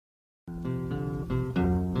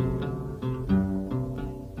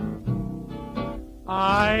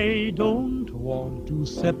I don't want to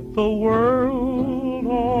set the world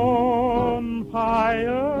on fire.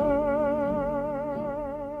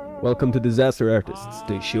 Welcome to Disaster Artists,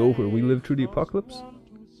 the show where we live through the apocalypse.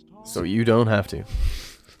 So you don't have to.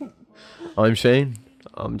 I'm Shane.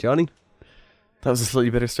 I'm Johnny. That was a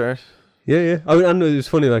slightly better start. Yeah. I know it was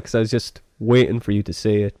funny, like, because I was just waiting for you to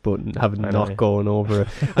say it, but having not going over it.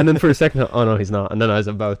 And then for a second, oh no, he's not. And then I was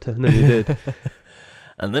about to, and then you did.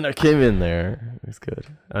 And then I came in there. It was good.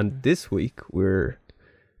 And this week, we're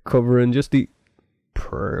covering just the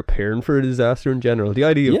preparing for a disaster in general. The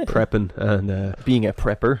idea of prepping and... being a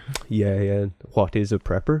prepper. Yeah. What is a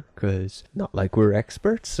prepper? Because not like we're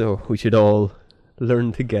experts, so we should all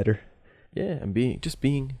learn together. Yeah, and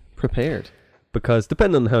being prepared. Because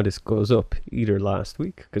depending on how this goes up, either last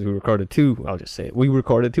week, because we recorded two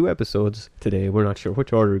episodes today. We're not sure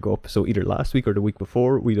which order we go up. So either last week or the week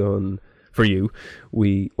before,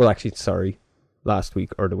 last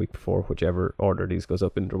week or the week before, whichever order these goes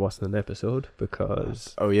up in, there wasn't an episode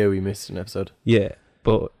because... Oh yeah, we missed an episode. Yeah,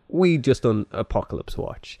 but we just done Apocalypse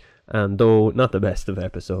Watch. And though not the best of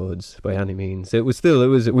episodes by any means,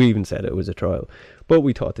 we even said it was a trial. But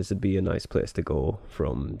we thought this would be a nice place to go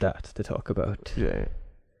from that to talk about. Yeah.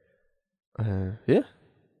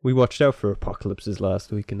 We watched out for apocalypses last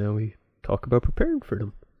week and now we talk about preparing for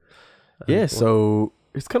them. So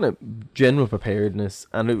it's kind of general preparedness,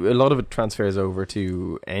 and a lot of it transfers over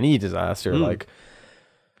to any disaster, like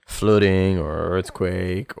flooding or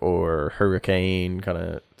earthquake or hurricane, kind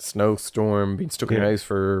of snowstorm, being stuck in your house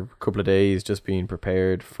for a couple of days, just being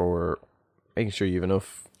prepared for making sure you have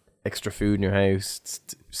enough extra food in your house.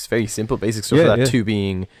 It's very simple, basic stuff to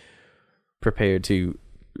being prepared to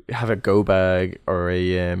have a go bag or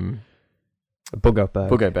a bug out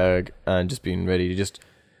bag, and just being ready to just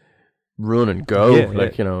run and go,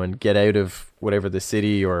 and get out of whatever the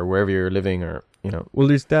city or wherever you're living, or Well,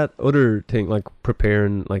 there's that other thing, like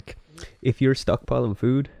preparing, like if you're stockpiling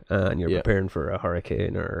food and you're preparing for a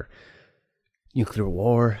hurricane or nuclear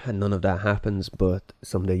war and none of that happens, but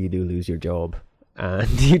someday you do lose your job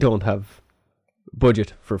and you don't have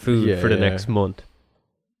budget for food for the next month,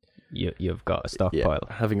 you've got a stockpile.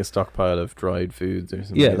 Having a stockpile of dried foods or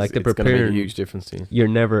something, like the it's going to make a huge difference to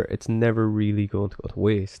you. It's never really going to go to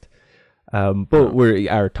waste. But we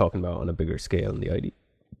are talking about on a bigger scale, and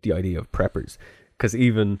the idea of preppers, because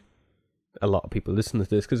even a lot of people listen to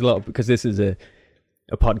this because this is a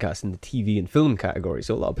podcast in the TV and film category,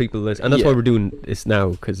 so a lot of people listen, and that's why we're doing this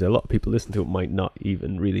now, because a lot of people listen to it might not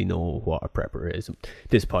even really know what a prepper is.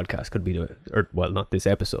 This podcast could be not this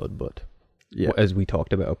episode, but as we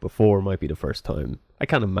talked about before, might be the first time. I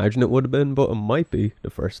can't imagine it would have been, but it might be the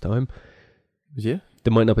first time. They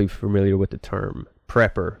might not be familiar with the term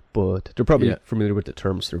prepper, but they're probably familiar with the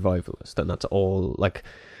term survivalist, and that's all. Like,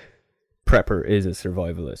 prepper is a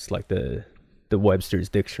survivalist, like the Webster's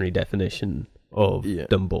dictionary definition of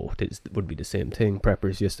them both would be the same thing. Prepper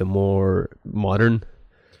is just a more modern,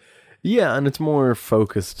 and it's more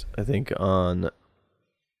focused, I think, on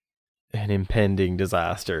an impending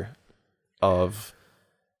disaster of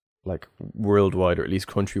like worldwide or at least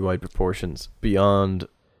countrywide proportions beyond,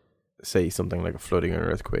 say, something like a flooding or an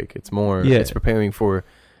earthquake. It's more it's preparing for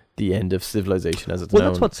the end of civilization as it's known.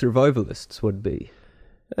 That's what survivalists would be.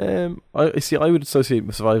 I would associate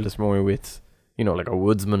survivalists more with, like a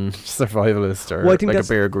woodsman survivalist, or like a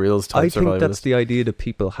Bear Grylls type survivalist. I think that's the idea that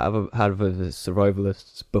people have of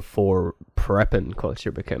survivalists before prepping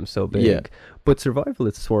culture became so big. But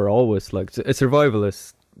survivalists were always like, a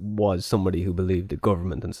survivalist was somebody who believed the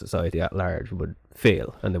government and society at large would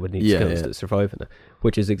fail and they would need skills to survive in it,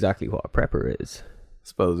 which is exactly what a prepper is. I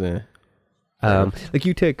suppose, like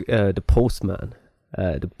you take The Postman,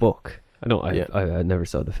 the book. I never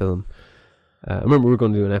saw the film. I remember we were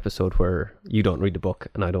going to do an episode where you don't read the book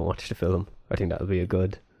and I don't watch the film. I think that would be a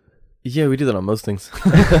good... Yeah, we do that on most things.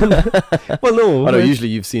 Well, no. I know usually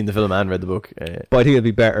you've seen the film and read the book. But I think it'd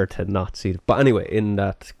be better to not see it. But anyway, in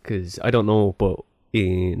that, because I don't know, but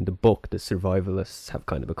in the book, the survivalists have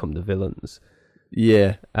kind of become the villains.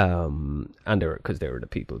 Yeah. And they were the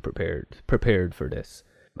people prepared for this.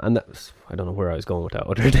 And that's, I don't know where I was going with that,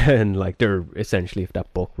 other than, like, they're essentially, if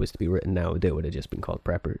that book was to be written now, they would have just been called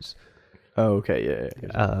preppers. Oh, okay, yeah.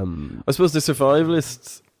 I suppose the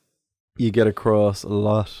survivalists you get across a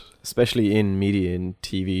lot, especially in media and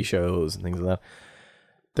TV shows and things like that.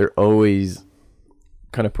 They're always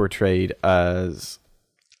kind of portrayed as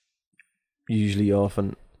usually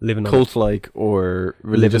often cult-like or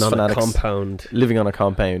religious fanatics living on a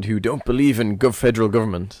compound who don't believe in federal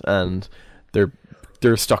government, and they're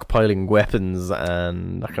stockpiling weapons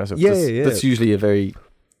and that kind of stuff. That's usually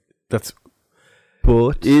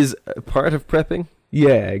is a part of prepping.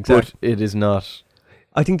 Yeah, exactly. But it is not.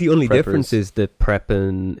 I think the only preppers. difference is that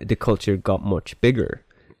prepping, the culture got much bigger.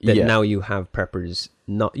 That Yeah. now you have preppers,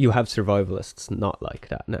 you have survivalists not like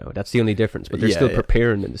that now. That's the only difference. But they're Yeah, still yeah.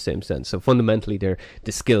 preparing in the same sense. So fundamentally, the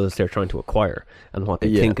skills they're trying to acquire and what they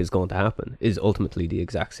Yeah. think is going to happen is ultimately the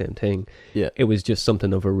exact same thing. Yeah. It was just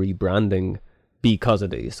something of a rebranding because of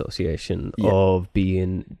the association Yeah. of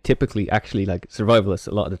being typically, actually, like survivalists.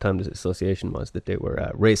 A lot of the time, the association was that they were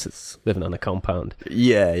racists living on a compound.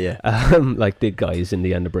 Yeah, yeah. Like the guys in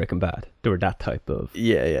the end of Breaking Bad. They were that type of.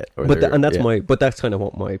 Yeah, yeah. Or But they're- and that's yeah. but that's kind of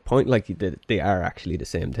what my point. Like they are actually the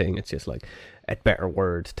same thing. It's just like a better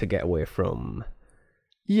word to get away from.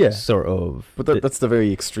 Yeah. Sort of. But that's the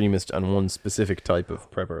very extremist and one specific type of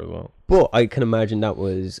prepper as well. But I can imagine that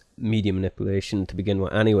was media manipulation to begin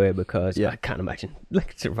with, anyway. Because Yeah. I can't imagine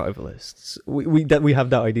like survivalists. We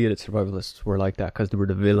have that idea that survivalists were like that because they were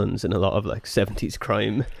the villains in a lot of like 70s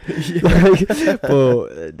crime.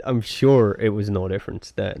 But I'm sure it was no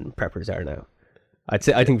different than preppers are now. I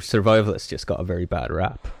think survivalists just got a very bad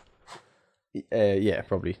rap. Yeah,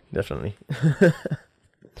 probably, definitely.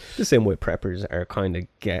 The same way preppers are kind of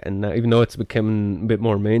getting now, even though it's becoming a bit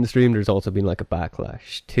more mainstream, there's also been like a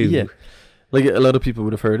backlash too. Yeah. Like a lot of people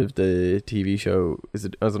would have heard of the TV show. Is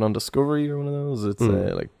it on Discovery or one of those? It's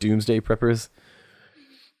like Doomsday Preppers,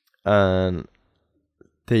 and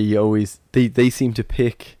they seem to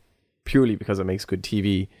pick, purely because it makes good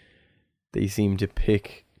TV. They seem to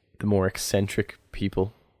pick the more eccentric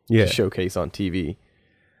people Yeah. to showcase on TV,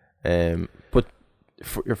 but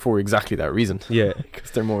for exactly that reason. Yeah.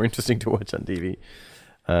 Because they're more interesting to watch on TV,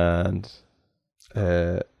 and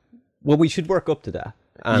Well, we should work up to that.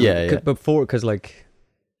 Yeah. Because like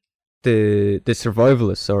the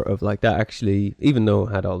survivalists sort of like that actually, even though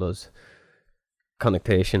it had all those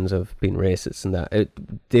connotations of being racist and that,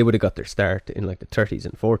 they would have got their start in like the 30s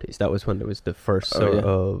and 40s. That was when there was the first sort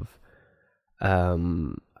of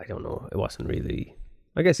I don't know, it wasn't really,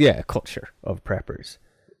 I guess, a culture of preppers.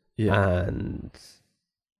 yeah, And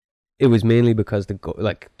it was mainly because the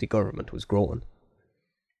government was growing.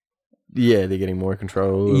 yeah, they're getting more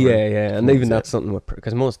control. over Yeah, and things, even yeah. that's something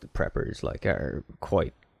because most of the preppers like are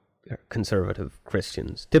quite conservative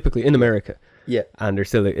Christians, typically in America, Yeah, and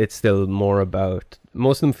it's still more about,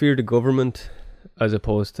 most of them fear the government as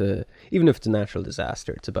opposed to, even if it's a natural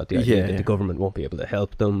disaster, it's about the idea Yeah, that yeah. the government won't be able to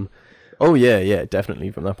help them. oh yeah,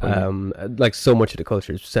 definitely from that point. Like so much of the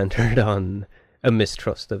culture is centered on a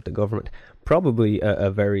mistrust of the government. Probably a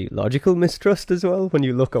very logical mistrust as well when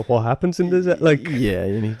you look at what happens in this. Like Yeah,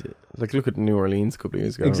 you need to look at New Orleans a couple of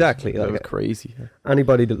years ago. Exactly, That was like- crazy.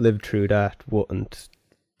 anybody that lived through that wouldn't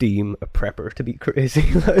deem a prepper to be crazy.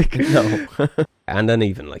 Like No. And then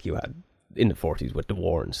even like you had in the 40s with the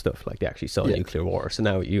war and stuff, like they actually saw Yeah. nuclear war. So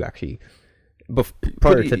now you actually, but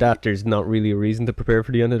prior to that, there's not really a reason to prepare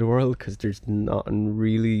for the end of the world because there's not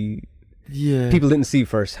really, Yeah, people didn't see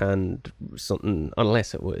firsthand something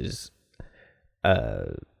unless it was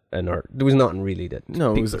there was nothing really that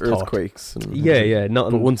no, it was people thought. earthquakes. And Yeah,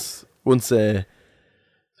 nothing. But once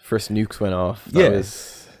first nukes went off, that Yeah.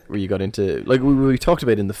 was where you got into, like we talked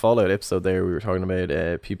about in the Fallout episode. There, we were talking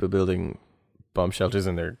about people building bomb shelters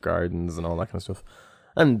in their gardens and all that kind of stuff,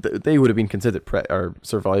 and they would have been considered or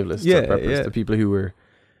survivalists, Yeah, or preppers, yeah. the people who were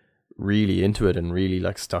really into it and really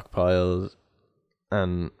like stockpiled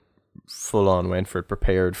and full on went for it,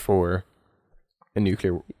 prepared for a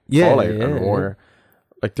nuclear fallout and war.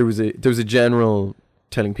 Like there was a general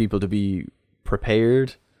telling people to be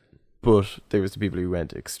prepared, but there was the people who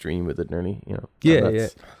went extreme with it nearly, you know.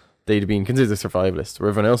 And they'd have been considered survivalists, where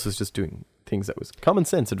everyone else was just doing things that was common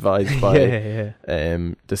sense advised by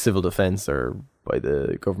the civil defense or by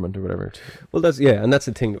the government or whatever. Well, that's and that's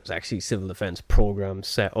the thing. That was actually civil defense programs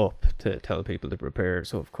set up to tell people to prepare.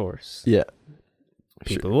 So of course, Yeah,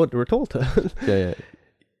 people were told to. yeah.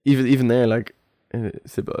 Even there, like, I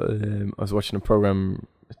was watching a program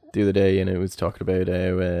the other day, and it was talking about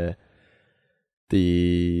how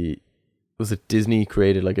was it Disney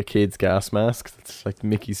created like a kid's gas mask that's like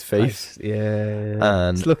Mickey's face.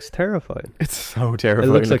 And it looks terrifying. it's so It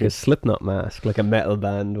terrifying. looks like a Slipknot mask, like a metal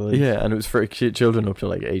band would. Yeah, and it was for children up to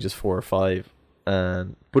like ages 4 or 5,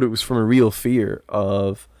 but it was from a real fear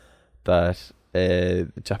of that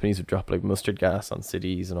the Japanese would drop like mustard gas on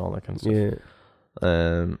cities and all that kind of stuff.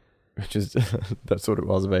 Yeah. Which is that's what it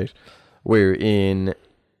was about. Where in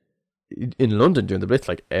London during the Blitz,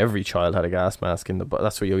 like every child had a gas mask in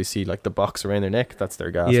that's where you always see like the box around their neck. That's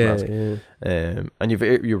their gas mask. Yeah. And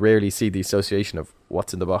you rarely see the association of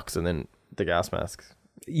what's in the box and then the gas mask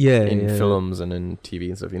Yeah. in films and in TV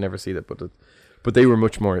and stuff. You never see that, but they were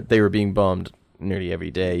much more. They were being bombed nearly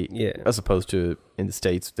every day, Yeah. as opposed to in the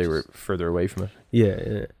States, they were further away from it.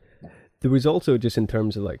 Yeah. There was also, just in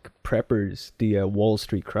terms of like preppers, the Wall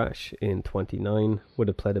Street crash in 29 would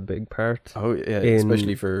have played a big part. Oh yeah, In-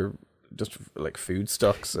 especially for just like food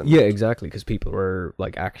stocks and Yeah, exactly, because people were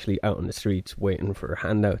like actually out on the streets waiting for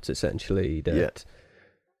handouts, essentially. That,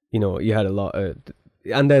 you know, you had a lot of,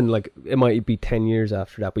 and then like it might be 10 years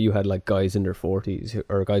after that, but you had like guys in their 40s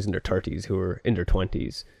or guys in their 30s who were in their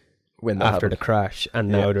 20s when that after happened. the crash,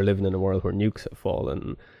 and Yeah. now they're living in a world where nukes have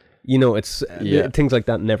fallen. You know, it's Yeah. things like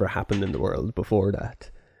that never happened in the world before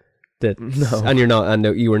that. No. And you're not, and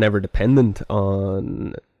you were never dependent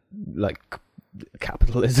on like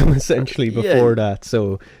capitalism essentially before that.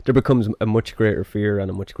 So there becomes a much greater fear and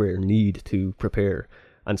a much greater need to prepare,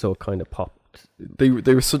 and so it kind of popped. They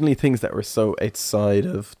were suddenly things that were so outside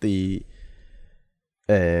of the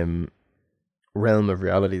realm of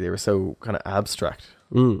reality. They were so kind of abstract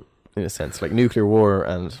Mm. in a sense, like nuclear war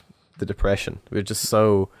and the depression. They were just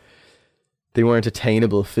so, they weren't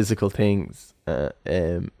attainable physical things,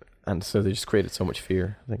 and so they just created so much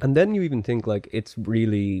fear, I think. And then you even think like it's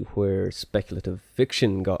really where speculative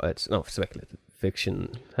fiction got its. No, speculative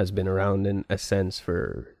fiction has been around in a sense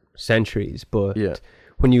for centuries, but Yeah.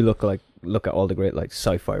 when you look at all the great like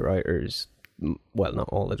sci-fi writers, well, not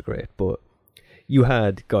all as great, but you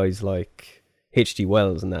had guys like H.G.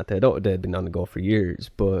 Wells and that they'd been on the go for years.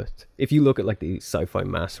 But if you look at like the Sci-Fi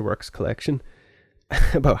Masterworks collection,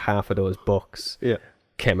 about half of those books Yeah.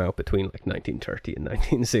 came out between like 1930 and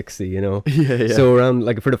 1960, you know. Yeah. So around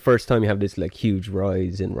like for the first time you have this like huge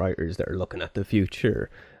rise in writers that are looking at the future,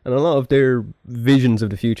 and a lot of their visions of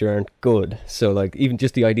the future aren't good. So like even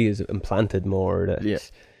just the idea is implanted more that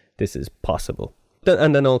this is possible.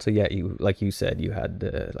 And then also, yeah, you like you said, you had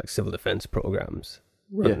like civil defense programs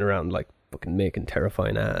running around like fucking making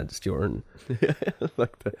terrifying ads during.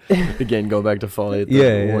 Like again, go back to Fallout.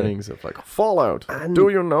 Warnings of like Fallout. And- Do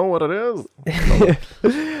you know what it is?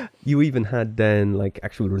 You even had then like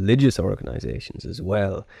actual religious organizations as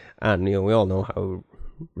well, and you know we all know how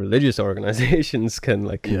religious organizations can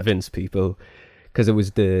like convince people, because it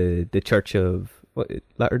was the Church of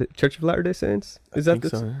Church of Latter-day Saints. Is that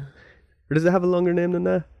this? So. Or does it have a longer name than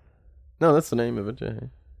that? No, that's the name of it. Yeah,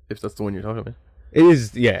 if that's the one you're talking about. It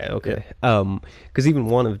is, yeah, okay. Because even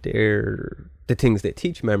one of the things they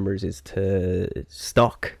teach members is to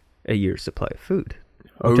stock a year's supply of food.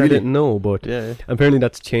 Oh, Which I really? didn't know, but Yeah. apparently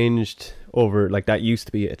that's changed over, like that used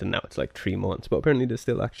to be it, and now it's like 3 months. But apparently they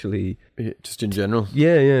still actually, Just in general.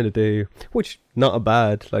 that they, which not a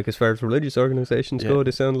bad, like as far as religious organizations go, Yeah.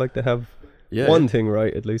 they sound like they have Yeah. one thing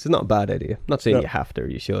right at least. It's not a bad idea. I'm not saying No. you have to or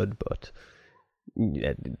you should, but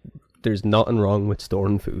yeah, there's nothing wrong with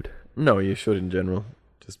storing food. No, you should in general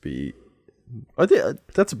just be. I think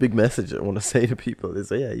that's a big message I want to say to people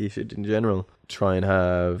is you should in general try and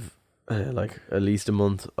have like at least a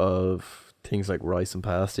month of things like rice and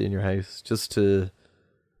pasta in your house, just to.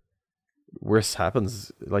 Worst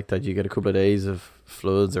happens like that, you get a couple of days of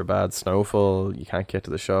floods or bad snowfall, you can't get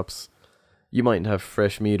to the shops. You mightn't have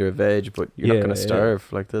fresh meat or veg, but you're not Yeah, going to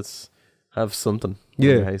starve. Like that's have something in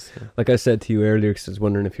Yeah. your house. Yeah. Like I said to you earlier, because I was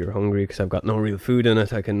wondering if you're hungry, because I've got no real food in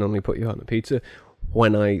it. I can only put you on a pizza.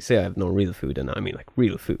 When I say I have no real food in it, I mean like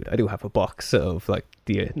real food. I do have a box of like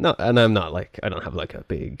and I'm not like, I don't have like a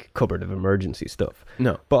big cupboard of emergency stuff,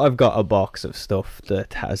 No. but I've got a box of stuff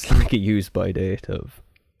that has like a use by date of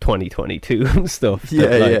 2022 and stuff.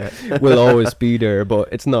 that, like, will always be there, but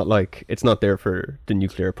it's not there for the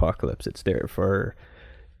nuclear apocalypse. It's there for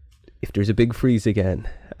if there's a big freeze again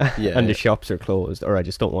and the shops are closed, or I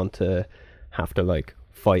just don't want to have to like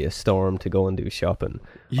fight a storm to go and do shopping.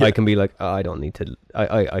 Yeah. I can be like, I don't need to,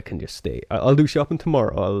 I can just stay. I'll do shopping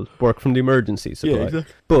tomorrow. I'll work from the emergency supply. Yeah,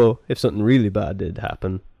 exactly. But if something really bad did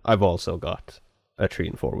happen, I've also got a 3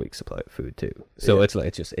 and 4 week supply of food too. So Yeah. it's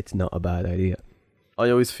like, it's not a bad idea. I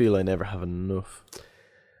always feel I never have enough.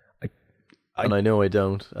 I- And I know I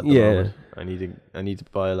don't at the Yeah. moment. I need to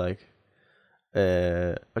buy like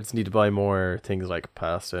I just need to buy more things like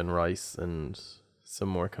pasta and rice and some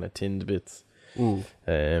more kind of tinned bits. Of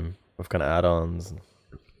kind of add-ons.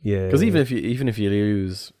 Yeah. Because even if you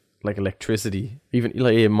lose like electricity, even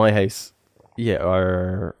like in my house,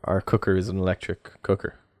 our cooker is an electric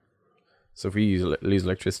cooker. So if we lose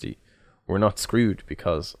electricity, we're not screwed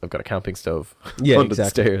because I've got a camping stove Yeah, under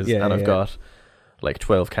exactly. the stairs, Yeah, and I've yeah. got like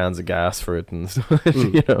 12 cans of gas for it, and stuff,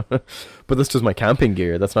 you know. But that's just my camping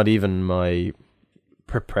gear. That's not even my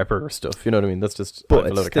prepper stuff. You know what I mean? That's just But a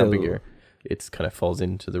it's lot of camping still- gear. It's kind of falls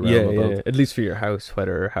into the realm above. At least for your house,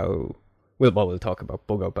 whether how we'll talk about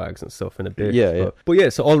bug out bags and stuff in a bit. Yeah, yeah. But yeah,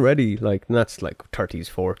 so already, like, that's like 30s,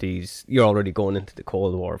 40s. You're already going into the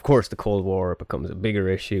Cold War. Of course, the Cold War becomes a bigger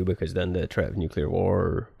issue because then the threat of nuclear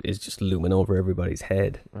war is just looming over everybody's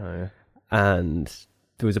head. Oh, yeah. And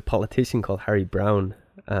there was a politician called Harry Brown,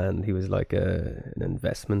 and he was like an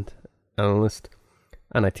investment analyst.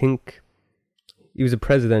 And I think he was a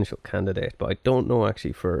presidential candidate, but I don't know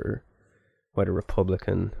actually for whether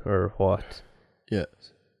Republican or what. Yeah.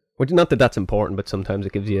 Which, not that that's important, but sometimes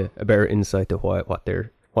it gives you a better insight to what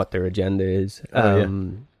their agenda is.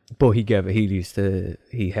 But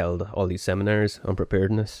he held all these seminars on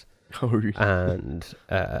preparedness. Oh, really? And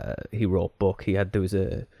he wrote book. There was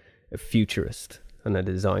a futurist and a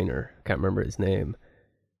designer, I can't remember his name,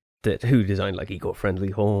 who designed like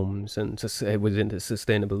eco-friendly homes and was into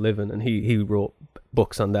sustainable living, and he wrote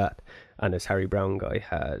books on that. And this Harry Brown guy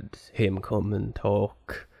had him come and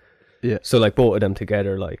talk. Yeah. So like both of them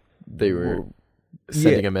together, like They were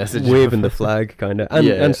sending a message, waving the flag, kind of, and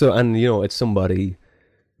Yeah. and you know, it's somebody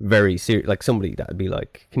very serious, like somebody that'd be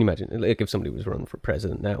like, can you imagine, like if somebody was running for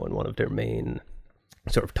president now and one of their main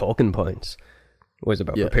sort of talking points was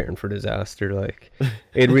about preparing for disaster, like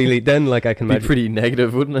it really then, like, I can be imagine pretty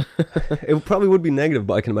negative, wouldn't it? it probably would be negative,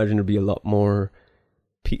 but I can imagine there'd be a lot more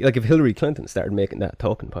like if Hillary Clinton started making that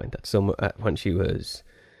talking point when she was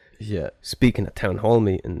speaking at town hall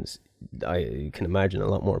meetings, I can imagine a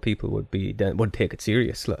lot more people would take it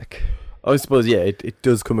serious, like. I suppose, it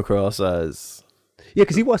does come across as... Yeah,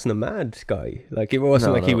 because he wasn't a mad guy. Like, it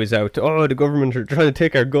wasn't he was out, the government are trying to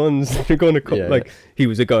take our guns, they're going to come. He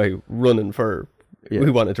was a guy running for,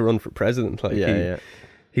 who wanted to run for president. Like,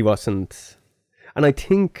 he wasn't, and I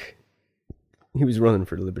think he was running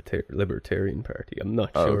for the Libertarian Party. I'm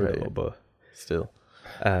not sure, though, but... Still.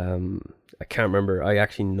 I can't remember. I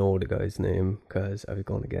actually know the guy's name because I was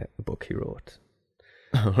going to get a book he wrote.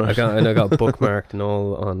 I got bookmarked and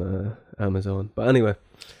all on Amazon. But anyway,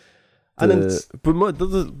 but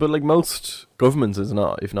like most governments,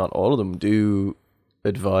 if not all of them, do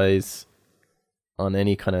advise on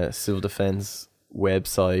any kind of civil defense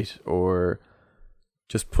website or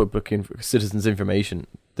just public citizens information.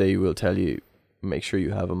 They will tell you, make sure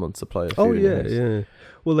you have a month's supply of food. Yeah.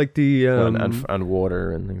 Well, like the and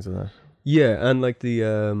water and things like that. Yeah, and like the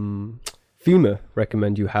FEMA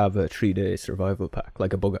recommend you have a 3-day survival pack,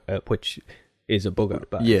 like a bug, which is a bug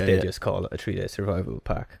out bag. They just call it a 3-day survival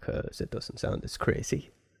pack because it doesn't sound as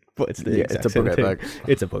crazy, but it's the exact it's a bug out thing. bag.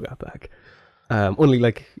 It's a bug out bag. Only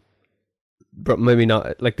like, but maybe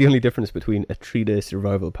not. Like the only difference between a 3-day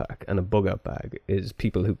survival pack and a bug out bag is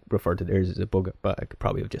people who refer to theirs as a bug out bag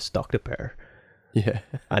probably have just stocked a pair. Yeah,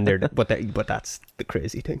 and but that's the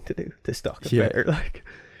crazy thing to do, to stock a pair, like.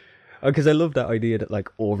 Because I love that idea that like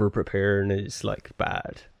over preparing is like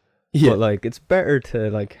bad. Yeah. But like it's better to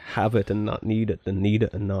like have it and not need it than need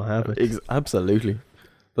it and not have it. Absolutely.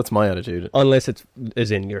 That's my attitude. Unless it's as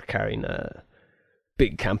in you're carrying a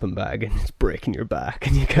big camping bag and it's breaking your back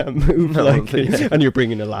and you can't move, and you're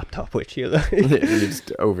bringing a laptop with you. Like. You're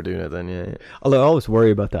just overdoing it then, yeah. Although I always worry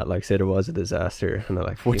about that, like say there was a disaster and I'm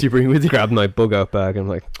like, what do you bring with you? Grab my bug out bag and I'm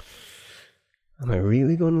like, am I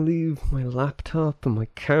really going to leave my laptop and my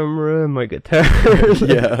camera and my guitar?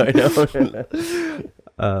 Yeah, I know.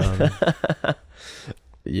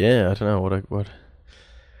 Yeah, I don't know what.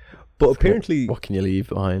 But apparently, what can you leave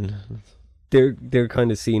behind? They're kind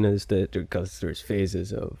of seen as because there's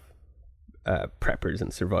phases of preppers and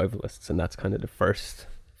survivalists, and that's kind of the first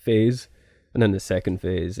phase, and then the second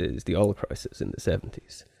phase is the oil crisis in the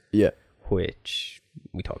 70s. Yeah, which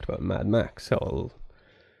we talked about in Mad Max.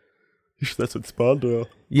 That's what spawned oil.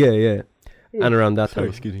 Yeah. And around that time,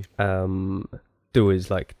 excuse me. There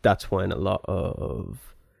was like, that's when a lot of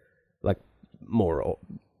like more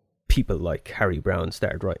people like Harry Brown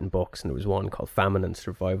started writing books, and there was one called Famine and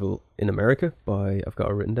Survival in America by, I've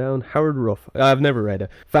got it written down, Howard Ruff. I've never read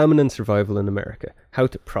it. Famine and Survival in America: How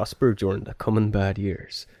to Prosper During the Coming Bad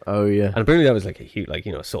Years. Oh yeah. And apparently that was like a huge, like,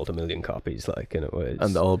 you know, sold 1 million copies, like, and it was,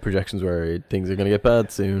 and all projections were things are going to get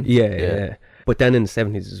bad soon. Yeah. But then in the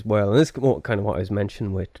 70s as well, and this is kind of what I was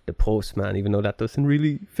mentioning with The Postman, even though that doesn't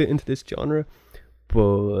really fit into this genre,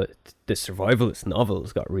 but the survivalist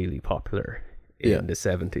novels got really popular in the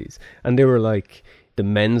 70s, and they were like the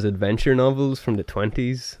men's adventure novels from the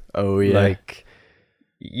 20s. Oh yeah. Like,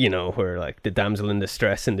 you know, where like the damsel in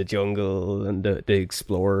distress in the jungle and the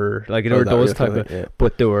explorer, like there were those type of,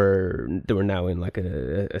 but they were now in like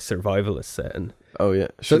a survivalist setting. Oh yeah,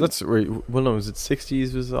 so that's where. Well, no, was it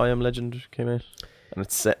 60s? Was I Am Legend came out? And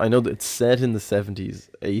it's set, I know that it's set in the 70s,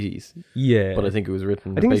 80s, Yeah, but I think it was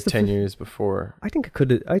written I think about it's the 10 fif- years before. I think it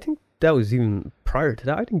could. I think that was even prior to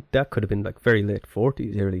that. I think that could have been like very late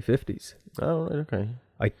 40s, early 50s. Oh, right, okay.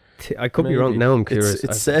 I could be wrong. Maybe. Now I'm curious.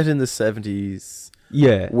 It's set in the 70s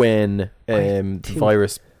Yeah, when I the think-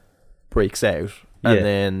 virus breaks out, Yeah. and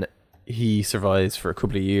then he survives for a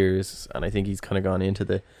couple of years, and I think he's kind of gone into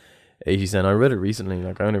the 80s. And I read it recently.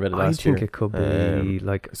 Like I only read it I last think year. it could be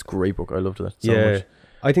like It's a great book. I loved that so yeah. much.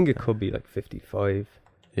 I think it could be like 55.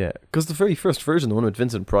 Yeah, because the very first version, the one with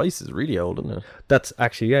Vincent Price, is really old, isn't it? That's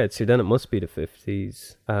actually so then it must be the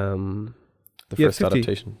 50s. The Yeah, first 50.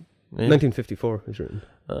 adaptation. Yeah. 1954 was written.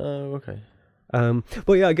 Oh, okay.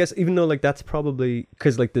 But yeah, I guess even though like that's probably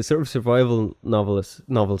because like the sort of survival novels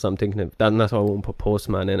I'm thinking of, and that's why I won't put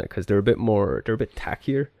Postman in it because they're a bit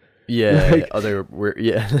tackier. Yeah. Like- Other weird.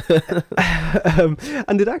 Yeah.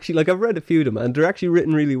 And it actually like I've read a few of them and they're actually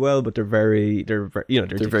written really well, but they're very They're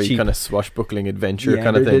the very cheap, kind of swashbuckling adventure yeah,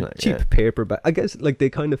 kind of they're thing. the like, cheap yeah. paperback. I guess like they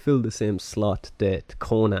kind of fill the same slot that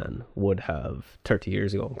Conan would have 30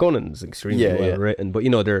 years ago. Conan's extremely Yeah, well yeah. written, but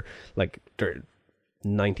they're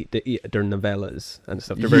 90. They're novellas and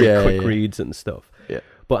stuff. They're very Yeah, quick yeah. reads and stuff. Yeah.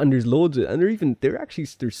 But and there's loads of, and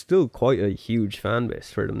there's still quite a huge fan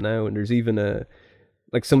base for them now. And there's even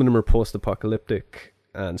like some of them are post-apocalyptic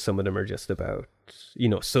and some of them are just about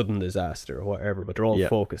sudden disaster or whatever. But they're all Yeah.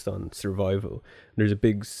 focused on survival. And there's a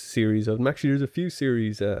big series of them. Actually, there's a few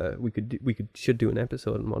series. We should do an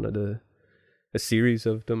episode on one of a series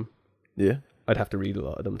of them. Yeah. I'd have to read a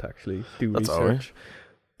lot of them to actually do That's all right. research.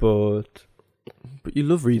 But But you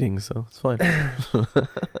love reading, so it's fine.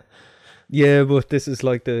 yeah, but this is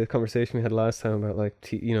like the conversation we had last time about like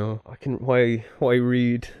why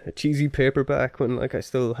read a cheesy paperback when like I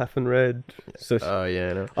still haven't read such. Oh, yeah,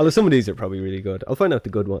 I know. Although some of these are probably really good. I'll find out the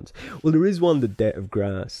good ones. Well, there is one, The Debt of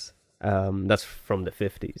Grass. That's from the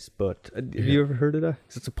 50s. But have you ever heard of that?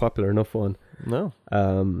 'Cause it's a popular enough one. No.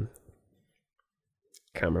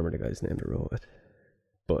 Can't remember the guy's name that wrote it,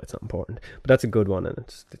 but it's not important. But that's a good one,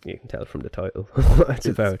 and you can tell from the title what it's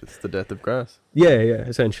about. It's the death of grass. Yeah,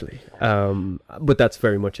 essentially. But that's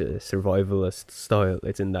very much a survivalist style.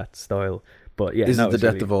 It's in that style. But yeah, Is that it the was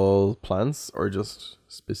death really- of all plants, or just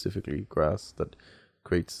specifically grass that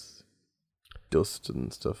creates dust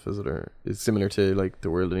and stuff? Is it, or is similar to like the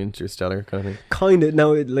world in Interstellar kind of thing? kind of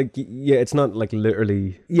now? It's not like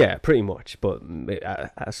literally. Yeah, pretty much, but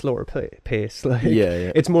at a slower pace. Like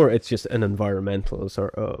Yeah. it's just an environmental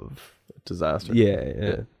sort of Disaster.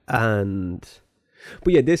 yeah.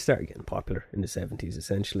 But yeah, they started getting popular in the 70s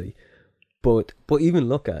essentially. But even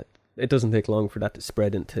look at it, doesn't take long for that to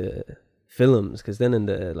spread into films, because then in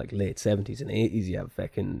the like late 70s and 80s you have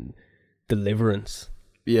fucking Deliverance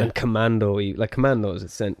Yeah. and Commando. Like Commando's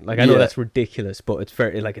like I know Yeah. that's ridiculous, but it's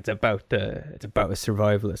very like it's about a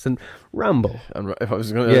survivalist. And Rambo, And I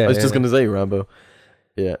was Yeah, just yeah. gonna say Rambo.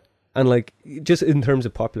 Yeah. and like just in terms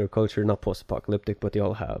of popular culture, not post-apocalyptic, but they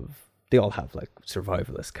all have like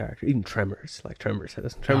survivalist character. Even Tremors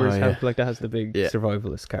Oh, have like that has the big Yeah.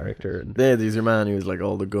 survivalist character, and There's your man who has like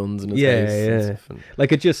all the guns in his Yeah, face. yeah. And stuff, and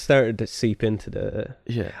like it just started to seep into the.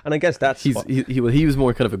 yeah. And I guess that's He was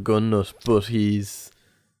more kind of a gun nut, but he's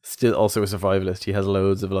still also a survivalist. He has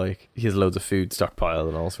loads of food stockpile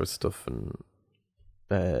and all sorts of stuff, and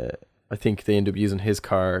I think they end up using his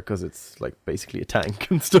car because it's like basically a tank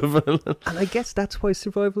and stuff. And I guess that's why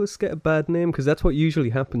survivalists get a bad name, because that's what usually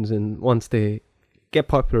happens once they get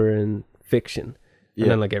popular in fiction, Yeah.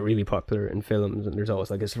 and then like get really popular in films, and there's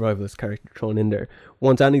always like a survivalist character thrown in there.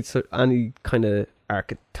 Once any kind of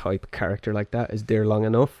archetype character like that is there long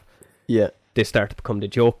enough, Yeah. they start to become the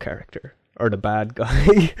joke character or the bad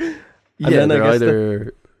guy. And Yeah, then I they're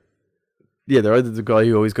guess they're either the guy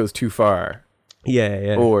who always goes too far,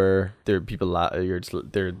 yeah. or they're people.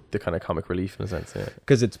 They're the kind of comic relief in a sense. Yeah,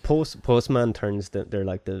 Because it's Postman turns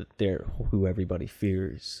they're who everybody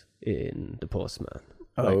fears in the Postman.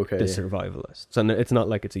 Oh, Like okay, The yeah. survivalists. And it's not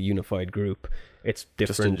like it's a unified group. It's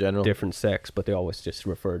just in general. different sects, but they always just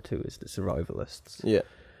referred to as the survivalists. Yeah,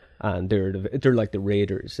 And they're like the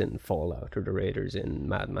raiders in Fallout or the raiders in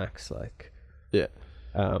Mad Max. Like, yeah.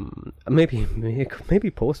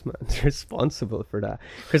 maybe Postman's responsible for that,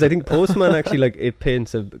 because I think Postman actually like it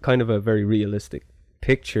paints a kind of a very realistic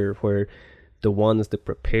picture where the ones that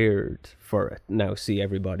prepared for it now see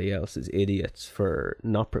everybody else as idiots for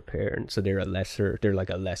not preparing, so they're like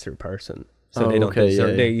a lesser person, so they don't okay,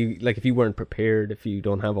 deserve, yeah. like if you weren't prepared, if you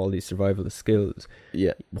don't have all these survivalist skills,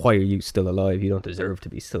 Yeah. why are you still alive? You don't deserve to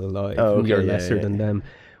be still alive. Oh, okay, You're yeah, lesser yeah. than them,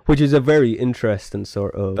 which is a very interesting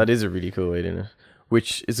sort of That is a really cool way, isn't it?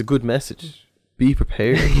 Which is a good message. Be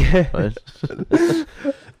prepared. yeah. Right?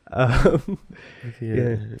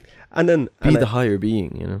 Yeah. And then Be the higher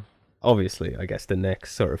being, you know. obviously, I guess the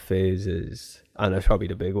next sort of phase is, and it's probably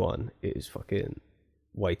the big one, is fucking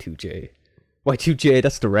Y2J. Y2J,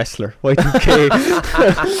 that's the wrestler. Y2K.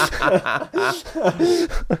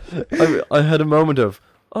 I had a moment of,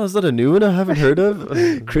 oh, is that a new one I haven't heard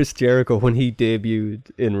of? Chris Jericho, when he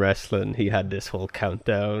debuted in wrestling, he had this whole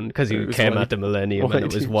countdown because he came at the millennium and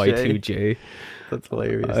it was Y2J. That's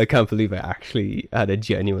hilarious. I can't believe I actually had a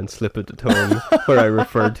genuine slip of the tongue where I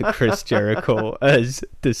referred to Chris Jericho as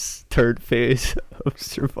this third phase of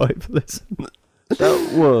survivalism.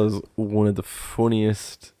 That was one of the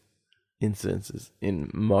funniest incidences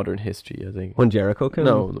in modern history, I think. When Jericho came?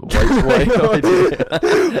 No, the white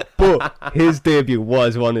But his debut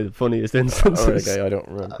was one of the funniest instances. okay, I don't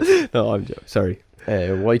remember. No, I'm joking. Sorry.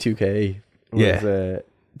 Y2K was, Yeah.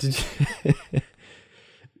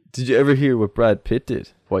 did you ever hear what Brad Pitt did?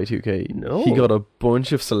 Y2K. No. He got a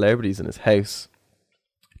bunch of celebrities in his house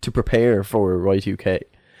to prepare for Y2K,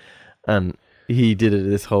 and he did it.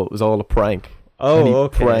 It was all a prank. Oh, and he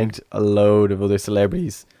okay. pranked a load of other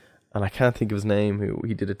celebrities, and I can't think of his name who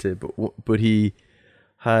he did it to, but he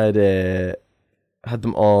had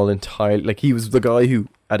them all entirely, like, he was the guy who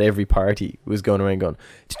at every party was going around going,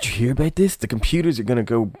 did you hear about this? The computers are gonna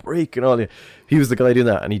go break and all that. He was the guy doing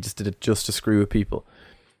that, and he just did it just to screw with people,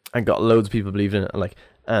 and got loads of people believing it,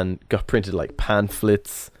 and got printed like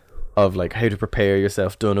pamphlets of like how to prepare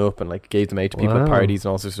yourself done up, and like gave them out to people at Wow. parties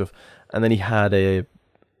and all sorts of stuff. And then he had a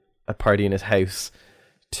party in his house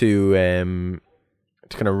to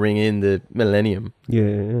kind of ring in the millennium,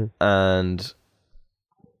 Yeah. and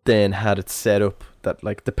then had it set up that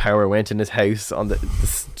like the power went in his house on the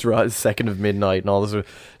second of midnight and all this.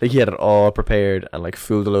 Like, he had it all prepared and like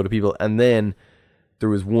fooled a load of people. And then there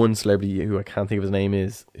was one celebrity who I can't think of his name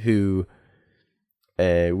is, who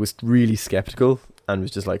was really skeptical and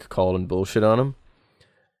was just like calling bullshit on him.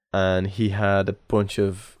 And he had a bunch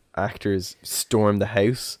of actors storm the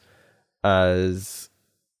house as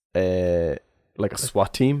like a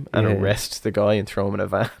SWAT team and Yeah. arrest the guy and throw him in a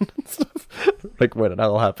van and stuff. Like, when it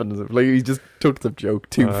all happened, like, he just took the joke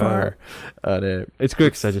too far. And It's great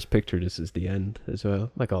because I just picture this as the end as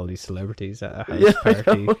well. Like all these celebrities at a house Yeah, I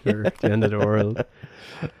party know, for the end of the world.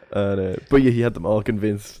 and but yeah, he had them all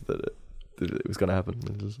convinced that it was going to happen.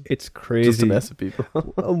 It was It's crazy. just to mess with people.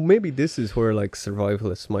 Oh, maybe this is where like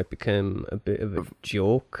survivalists might become a bit of a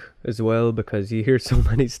joke as well, because you hear so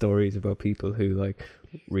many stories about people who like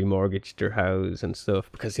remortgaged their house and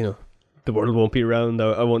stuff because, you know, the world won't be around.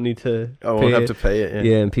 I won't need to. I won't have to pay it.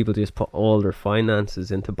 Yeah, and people just put all their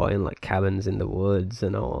finances into buying like cabins in the woods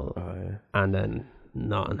and all, Oh, yeah. and then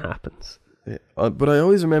nothing happens. Yeah. But I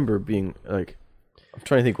always remember being like, I'm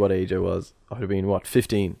trying to think what age I was. I would have been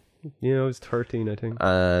 15, You know, I was 13, I think.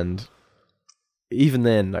 and even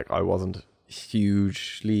then, like, I wasn't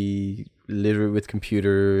hugely literate with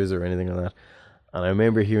computers or anything like that. And I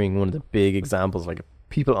remember hearing one of the big examples, like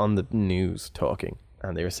people on the news talking,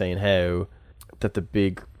 and they were saying how that the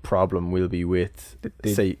big problem will be with,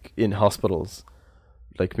 say, in hospitals,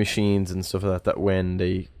 like machines and stuff like that, that when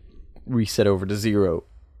they reset over to zero,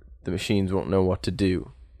 the machines won't know what to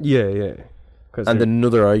do. Yeah. And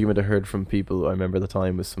another argument I heard from people, I remember at the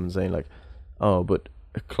time, was someone saying like, oh, but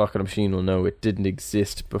a clock and a machine will know it didn't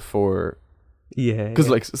exist before. yeah, Because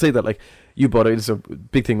like, say that like you bought it, so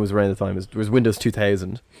big thing was around the time, there was Windows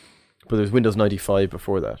 2000, but there's Windows 95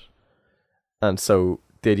 before that. And so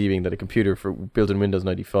the idea being that a computer built in Windows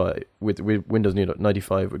 95 with Windows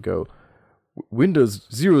 95 would go, Windows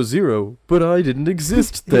 00, but I didn't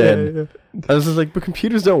exist then. Yeah. And I was just like, but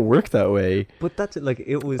computers don't work that way. But that's it. Like,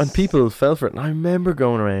 it was, And people fell for it. And I remember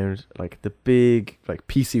going around like the big like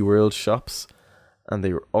PC World shops, and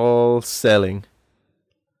they were all selling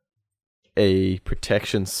a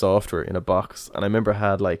protection software in a box. And I remember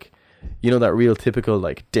had like, you know, that real typical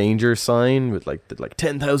like danger sign with like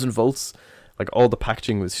 10,000 volts. Like, all the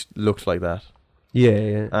packaging looked like that.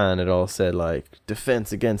 Yeah. And it all said like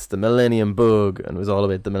defense against the Millennium Bug, and it was all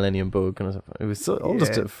about the Millennium Bug, and it was all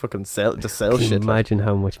just to fucking sell Can shit. you Like, imagine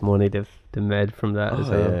how much money they've made from that as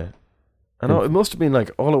well. yeah. And it must have been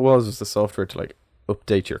like, all it was the software to like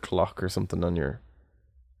update your clock or something on your.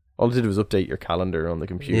 All it did was update your calendar on the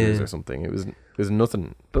computers Yeah. or something. It was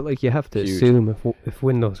nothing. But like, you have to Huge. assume if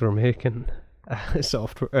Windows were making a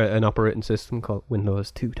software, an operating system called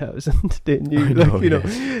Windows 2000, didn't you? I know, Like, you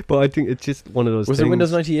know. But I think it's just one of those. Was things. it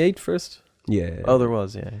Windows 98 first? Yeah. Oh, there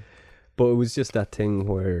was, yeah. But it was just that thing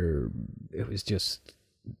where it was just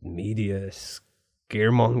media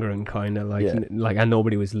scaremongering, kind of like, Yeah. like, and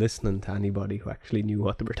nobody was listening to anybody who actually knew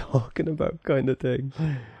what they were talking about, kind of thing.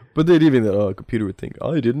 But they'd even that, a computer would think,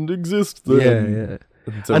 I didn't exist then. Yeah.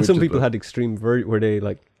 And some people had extreme where they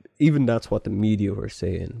like, even that's what the media were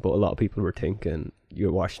saying, but a lot of people were thinking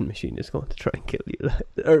your washing machine is going to try and kill you.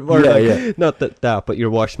 Not that, but your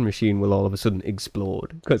washing machine will all of a sudden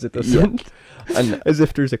explode because it doesn't. And as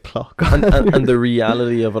if there's a clock. and the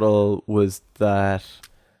reality of it all was that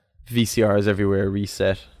VCRs everywhere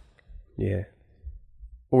reset. Yeah.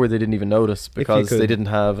 Or they didn't even notice because they didn't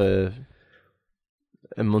have a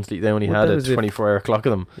monthly. They only had a 24-hour clock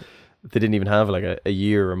of them. They didn't even have like a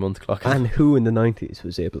year or a month clock. And who in the 90s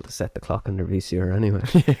was able to set the clock on their VCR anyway?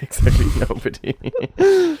 Yeah, exactly. Nobody.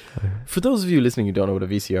 For those of you listening who don't know what a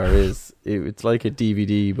VCR is, it's like a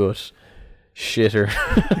DVD but shitter.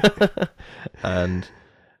 And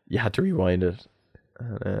you had to rewind it.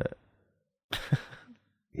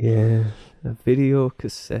 Yeah, a video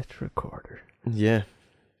cassette recorder. Yeah.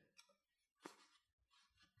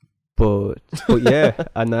 But yeah,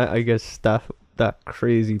 and I guess that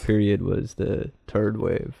crazy period was the third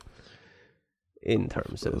wave in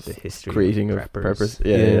terms of the history creating of preppers.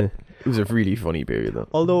 Yeah. It was a really funny period though.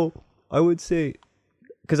 Although I would say,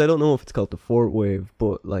 because I don't know if it's called the fourth wave,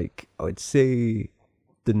 but like I would say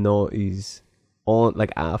the noughties on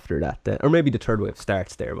like after that then, or maybe the third wave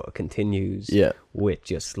starts there but it continues with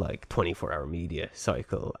just like 24-hour media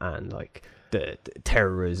cycle and like the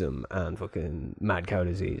terrorism and fucking mad cow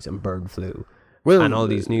disease and bird flu. Well, and all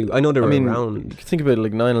these new... I know they were around... Think about it,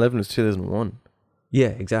 like 9/11 was 2001. Yeah,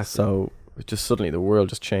 exactly. So, it just suddenly the world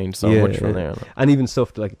just changed so much from there. And even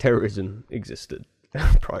stuff like terrorism existed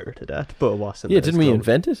prior to that, but it wasn't. Yeah, didn't we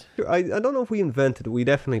invent it? I don't know if we invented it. We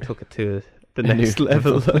definitely took it to the next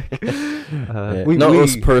level. Like, not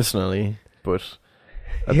us personally, but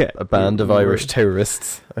a band of Irish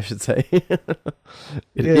terrorists, I should say.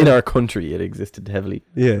 In our country, it existed heavily.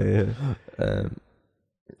 Yeah.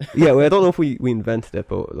 Yeah, well, I don't know if we invented it,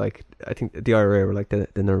 but like I think the IRA were like the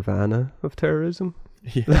Nirvana of terrorism.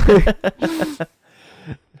 Yeah.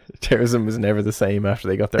 Terrorism was never the same after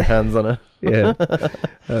they got their hands on it. Yeah,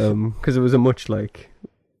 because it was it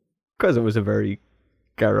was a very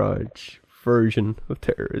garage version of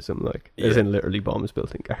terrorism, like as in literally bombs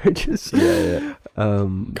built in garages. Yeah.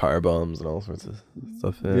 Car bombs and all sorts of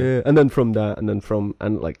stuff. Yeah, and then from that,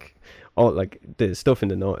 and like all like the stuff in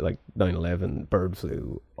the like 9/11, bird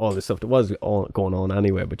flu, all this stuff that was all going on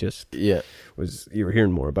anyway, but just was you were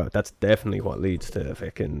hearing more about. That's definitely what leads to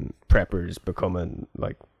fucking preppers becoming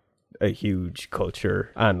like a huge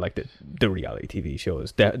culture, and like the reality TV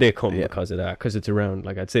shows they come because of that, because it's around,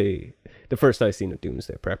 like I'd say the first I seen of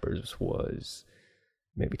Doomsday Preppers was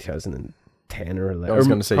maybe 2010 or 11. I was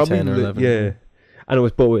going to say 10 or 11. Yeah. And it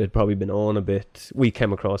had probably been on a bit. We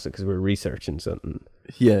came across it because we were researching something.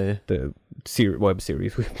 Yeah. The web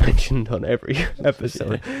series we've mentioned on every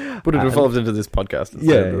episode. But it evolved into this podcast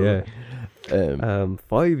instead. Yeah.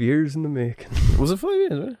 5 years in the making. Was it 5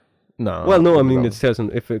 years, right? No. Well, no, I mean, it's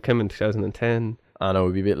if it came in 2010. I know, it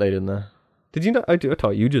would be a bit later than that. Did you not? I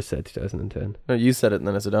thought you just said 2010. No, you said it, and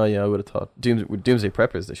then I said, oh yeah, I would have thought. Doomsday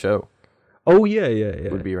Preppers, the show. Oh, yeah.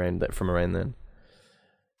 Would be from around then.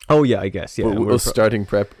 Oh yeah, I guess, yeah. But us starting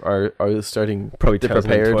prep, or starting probably the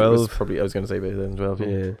prepared was 2012. probably, I was going to say about 2012.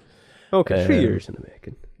 Yeah. Okay, 3 years in the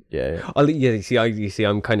making. Yeah. You see,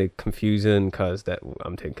 I'm kind of confusing because that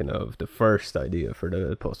I'm thinking of the first idea for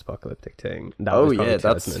the post-apocalyptic thing. That was probably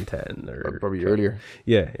 2010 or probably earlier.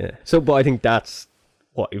 Yeah. So, but I think that's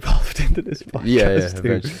what evolved into this podcast. Yeah.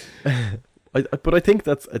 Eventually. But I think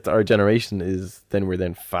it's our generation is then we're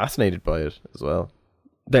then fascinated by it as well.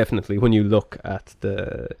 Definitely, when you look at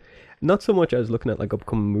not so much as looking at like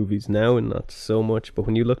upcoming movies now, and not so much, but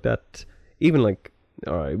when you looked at even like,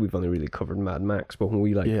 all right, we've only really covered Mad Max, but when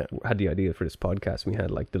we had the idea for this podcast, we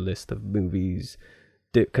had like the list of movies,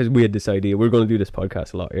 because we had this idea we're going to do this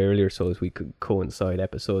podcast a lot earlier, so as we could coincide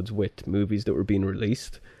episodes with movies that were being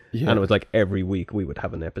released. Yeah. And it was like every week we would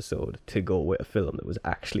have an episode to go with a film that was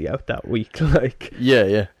actually out that week. Like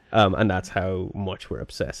and that's how much we're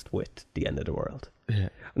obsessed with the end of the world. Yeah.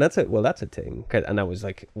 And that's a thing, and that was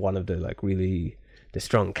like one of the like really the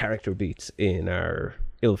strong character beats in our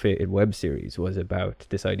ill-fated web series was about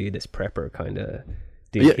this idea, this prepper kind of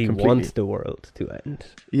he wants the world to end.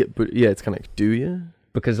 Yeah, but it's kind of like, do you?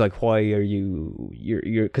 Because like, why are you're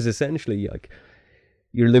because essentially like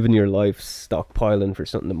you're living your life stockpiling for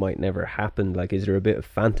something that might never happen. Like, is there a bit of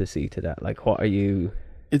fantasy to that? Like, what are you?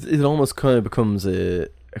 It almost kind of becomes a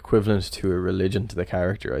equivalent to a religion to the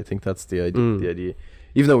character. I think that's the idea. The idea,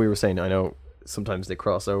 even though we were saying, I know sometimes they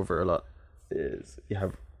cross over a lot. Is you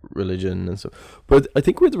have religion and so, but I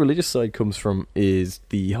think where the religious side comes from is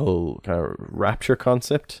the whole kind of rapture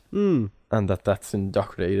concept, and that's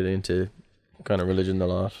indoctrinated into kind of religion a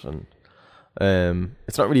lot, and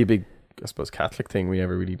it's not really a big. I suppose, Catholic thing. We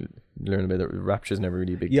never really learn about it. Rapture's never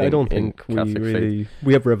really a big Yeah, thing. I don't in think we Catholic really. faith,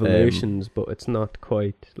 We have Revelations, but it's not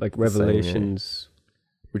quite like the same, yeah. Revelations.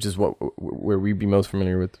 which is what where we'd be most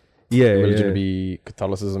familiar with. Yeah, Religion yeah. would be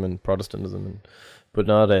Catholicism and Protestantism, but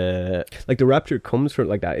not Like the rapture comes from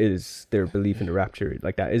like that is their belief in the rapture.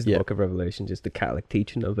 Like that is the Yeah. Book of Revelation. Just the Catholic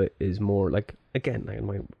teaching of it is more like again.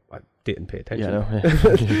 I didn't pay attention.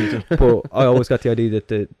 yeah, no, But I always got the idea that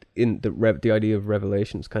the idea of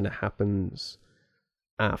revelations kind of happens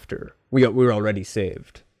after we're already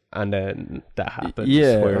saved, and then that happens.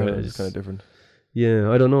 yeah, whereas it's kind of different, yeah,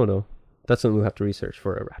 I don't know though. That's something we'll have to research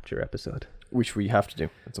for a rapture episode. which we have to do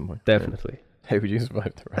at some point. Definitely. Yeah. How would you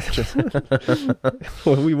survive the rapture?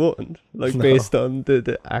 Well, we wouldn't. Like No. based on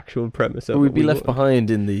the actual premise of We'd it, be we left wouldn't.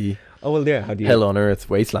 behind in the Oh well, yeah. How do you? hell on earth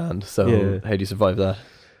wasteland. So Yeah. how do you survive that?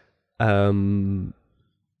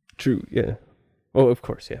 True. Yeah. Oh, of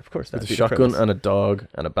course. Yeah, of course. With a That'd be the shotgun premise. and a dog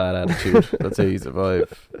and a bad attitude. That's how you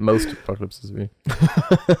survive most apocalypses. Be.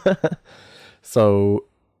 So,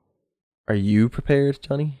 are you prepared,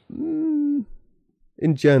 Johnny?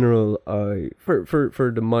 In general,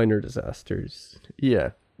 for the minor disasters,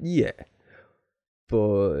 Yeah. yeah.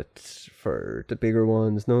 But for the bigger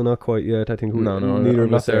ones, no, not quite yet. I think No, neither I'm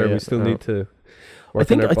of not us there are. We yet, still no. need to I work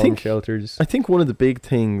think- on our I bomb think- shelters. I think one of the big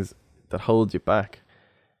things that holds you back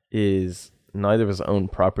is neither of us own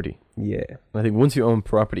property. Yeah. I think once you own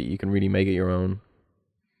property, you can really make it your own.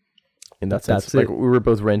 In that sense, That's like it. we were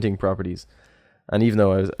both renting properties, and even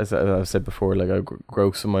though as I've said before, like I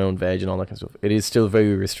grow some of my own veg and all that kind of stuff, it is still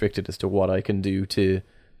very restricted as to what I can do to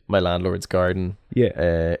my landlord's garden.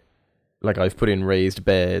 Yeah. Like I've put in raised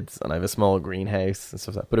beds and I have a small greenhouse and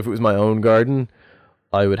stuff like that. But if it was my own garden,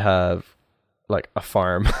 I would have like a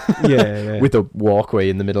farm yeah. with a walkway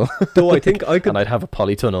in the middle, Though I think I could. and I'd have a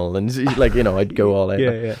polytunnel, and like I'd go all out.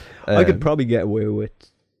 yeah, yeah. I could Um, probably get away with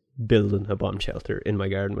building a bomb shelter in my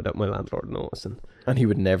garden without my landlord noticing. and he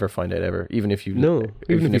would never find out ever, even if you No,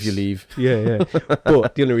 even if you he's- leave. Yeah, yeah.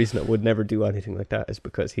 But the only reason I would never do anything like that is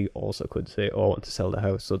because he also could say, "Oh, I want to sell the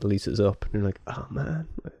house, so the lease is up." And you're like, "Oh man,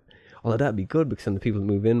 all of that'd be good because then the people who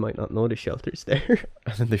move in might not know the shelter's there."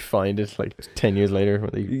 And then they find it like 10 years later when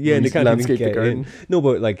they Yeah, and they can't even landscape the get garden. in. No,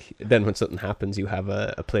 but like then when something happens, you have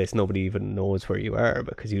a place nobody even knows where you are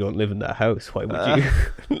because you don't live in that house. Why would you?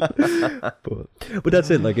 but that's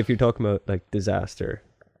it. Like if you're talking about like disaster,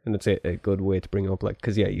 and it's a good way to bring up like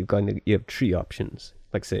because yeah, you have three options.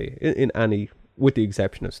 Like say in any, with the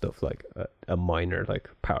exception of stuff like a minor like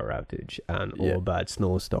power outage and Yeah. a bad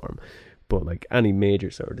snowstorm, but like any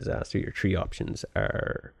major sort of disaster, your three options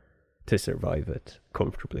are to survive it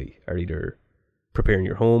comfortably are either preparing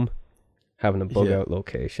your home, having a bug Yeah. out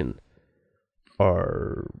location,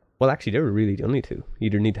 or well actually they were really the only two. You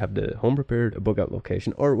either need to have the home prepared, a bug out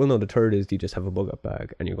location, or well no, the third is you just have a bug out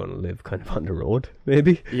bag and you're going to live kind of on the road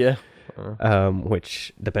maybe, Yeah.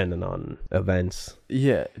 which depending on events.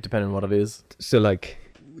 Yeah, depending on what it is. So like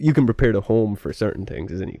you can prepare the home for certain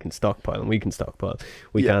things, as in you can stockpile, and we can stockpile.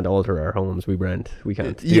 We Yeah. can't alter our homes. We rent. We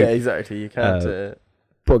can't. do Yeah, exactly. You can't.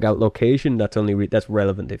 bug out location. That's only that's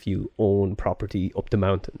relevant if you own property up the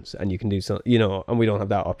mountains, and you can do some. And we don't have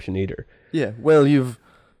that option either. Yeah. Well, you've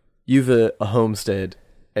a homestead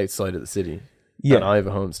outside of the city. And I have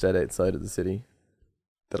a homestead outside of the city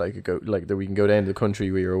that I could go, like that we can go down to the country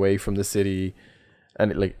where you're away from the city,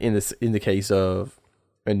 and like in the case of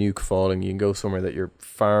a nuke falling, you can go somewhere that you're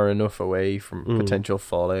far enough away from potential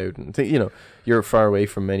fallout, and you're far away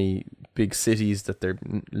from many big cities that they're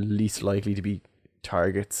least likely to be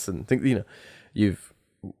targets, and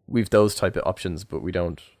we've those type of options, but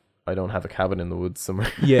I don't have a cabin in the woods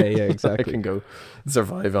somewhere. Yeah, I exactly. can go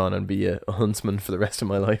survive on and be a huntsman for the rest of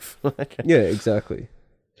my life. Yeah, exactly.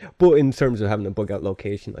 But in terms of having a bug out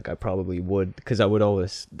location, like I probably would, because I would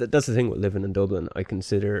always. That's the thing with living in Dublin. I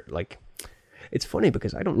consider like. It's funny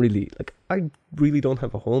because I really don't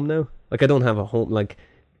have a home now. Like I don't have a home. Like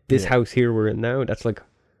this Yeah. house here we're in now. That's like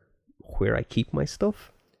where I keep my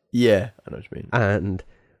stuff, Yeah, I know what you mean. and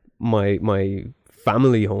my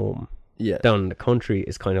family home Yeah, down in the country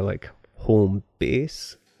is kind of like home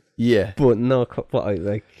base, yeah. but not what I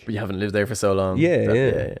like. But you haven't lived there for so long. Yeah,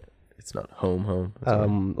 yeah. It's not home. That's all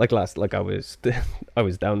right. Like I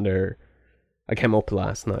was down there. I came up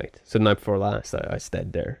last night, so the night before last, I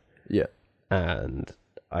stayed there, Yeah, and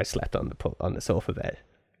I slept on the sofa bed.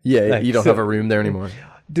 yeah. Like, You don't so- have a room there anymore.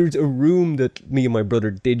 There's a room that me and my brother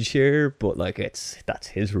did share, but like that's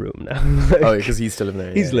his room now. Oh, because he's still living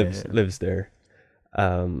there. He yeah, lives there,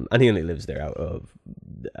 and he only lives there out of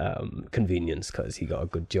convenience because he got a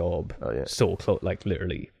good job. Oh yeah. So close, like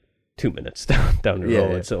literally 2 minutes down the Yeah,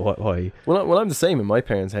 road. yeah. So why? Well, I'm the same in my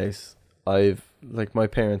parents' house. my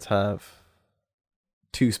parents have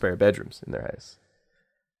 2 spare bedrooms in their house.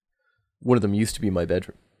 One of them used to be my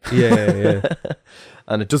bedroom. Yeah.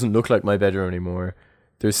 And it doesn't look like my bedroom anymore.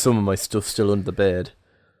 There's some of my stuff still under the bed.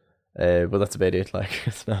 But that's about it. Like,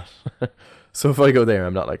 it's not. So if I go there,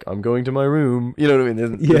 I'm not like, I'm going to my room. You know what I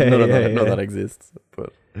mean? None of that exists.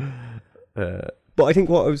 But I think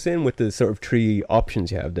what I was saying with the sort of 3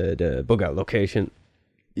 options you have, the bug out location,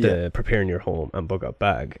 the preparing your home, and bug out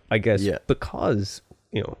bag, I guess, because,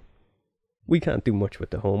 we can't do much with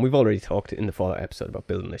the home. We've already talked in the Fallout episode about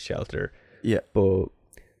building a shelter. Yeah. But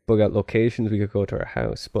bug out locations, we could go to our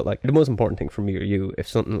house. But like the most important thing for me or you, if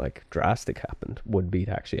something like drastic happened, would be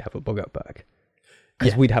to actually have a bug out bag.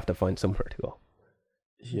 Because we'd have to find somewhere to go.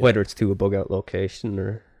 Yeah. Whether it's to a bug out location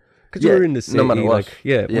or... Because we're in the city, no matter what.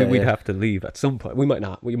 We'd have to leave at some point. We might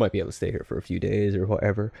not. We might be able to stay here for a few days or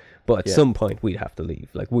whatever. But at some point, we'd have to leave.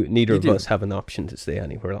 Like, neither of us have an option to stay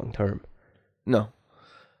anywhere long term. No.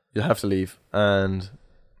 You'll have to leave. And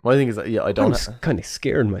my thing is that, I don't... I'm kind of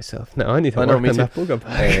scaring myself now. I need to work on that bug out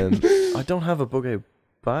bag. I don't have a bug out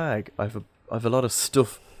bag. I have a lot of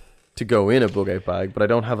stuff to go in a bug out bag, but I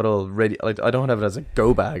don't have it all ready. Like, I don't have it as a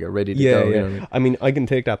go bag or ready to go. Yeah. You know what I mean? I mean, I can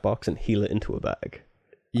take that box and heal it into a bag.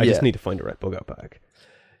 I just need to find the right bug out bag.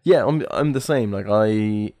 Yeah, I'm the same. Like,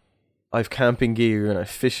 I've camping gear and I've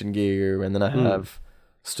fishing gear, and then I have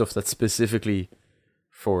stuff that's specifically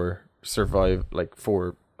for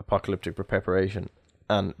for apocalyptic preparation.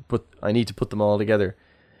 But I need to put them all together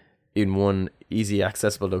in one easy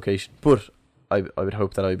accessible location. But I would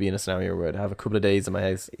hope that I'd be in a scenario where I'd have a couple of days in my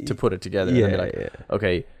house to put it together. Yeah, and I'd be like,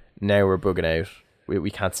 okay, now we're bugging out. We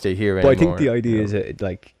can't stay here anymore. But I think the idea is that,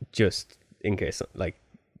 like, just in case, like,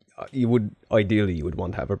 you would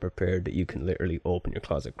want to have it prepared that you can literally open your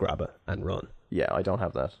closet, grab it, and run. Yeah, I don't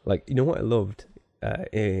have that. Like, you know what I loved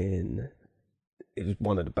it was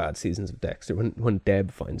one of the bad seasons of Dexter when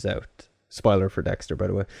Deb finds out. Spoiler for Dexter, by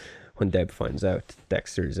the way. When Deb finds out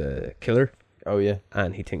Dexter's a killer. Oh yeah.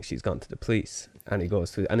 And he thinks she's gone to the police, and he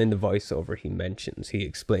goes to, and in the voiceover he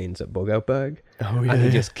explains a bug out bag. Oh yeah. And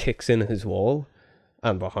he just kicks in his wall,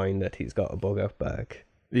 and behind it he's got a bug out bag.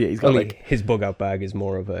 Yeah, he's got his bug out bag is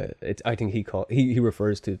more of a. I think he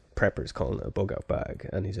refers to preppers calling it a bug out bag,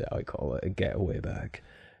 and I call it a getaway bag.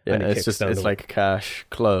 Yeah, and it's like cash,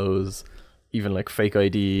 clothes, even like fake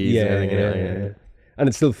IDs. Yeah. And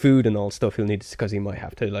it's still food and all stuff he'll need because he might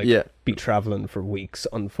have to be traveling for weeks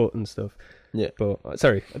on foot and stuff. Yeah. But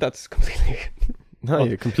sorry, that's completely. No,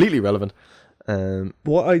 you're completely relevant.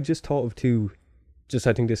 What I just thought of too,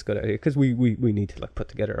 I think this got idea because we need to like put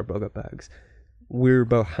together our bug out bags. We're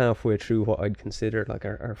about halfway through what I'd consider like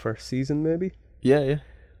our first season, maybe. Yeah.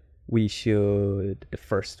 We should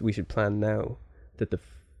plan now that the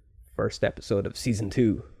first episode of season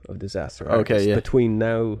 2 of Disaster Artist, between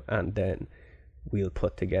now and then, we'll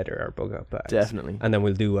put together our bug out bags. Definitely. And then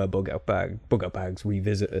we'll do a bug out bags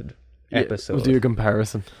revisited episode. We'll do a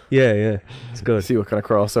comparison. Yeah. It's good. See what kind of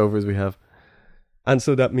crossovers we have. And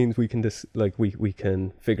so that means we can just we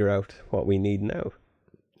can figure out what we need now.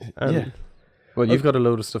 Well, you've got a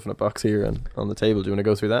load of stuff in a box here and on the table. Do you want to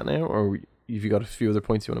go through that now, or have you got a few other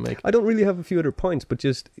points you want to make? I don't really have a few other points, but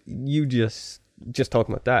just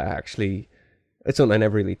talking about that, actually, it's something I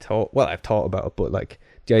never really thought. Well, I've thought about it, but like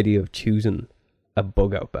the idea of choosing a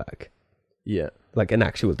bug out bag. Yeah. Like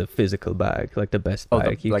the physical bag, like the best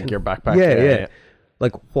bag. Your backpack. Yeah.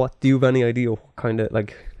 Like, do you have any idea what kind of,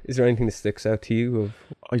 like, is there anything that sticks out to you?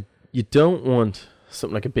 You don't want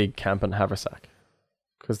something like a big camping haversack,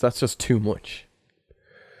 because that's just too much.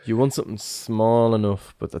 You want something small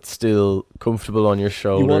enough, but that's still comfortable on your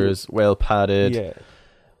shoulders, well padded,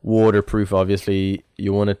 waterproof, obviously.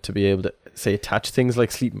 You want it to be able to, say, attach things like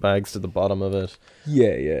sleeping bags to the bottom of it. Yeah.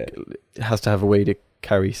 It has to have a way to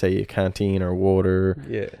carry, say, a canteen or water.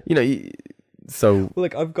 Yeah. So... Well,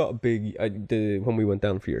 like, I've got a big... when we went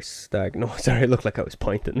down for your stag... No, sorry, it looked like I was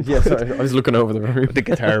pointing. Yeah, sorry, I was looking over the room. The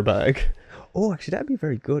guitar bag. Oh, actually, that'd be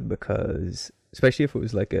very good because... Especially if it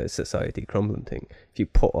was like a society crumbling thing. If you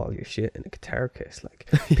put all your shit in a guitar case, like,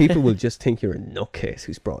 people will just think you're a nutcase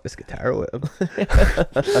who's brought this guitar with him.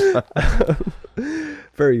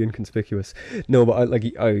 Very inconspicuous. No, but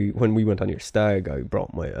when we went on your stag, I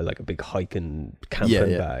brought my a big hiking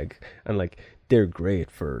camping bag, and like they're great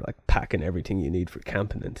for like packing everything you need for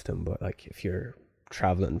camping into them. But like if you're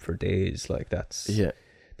traveling for days, like that's they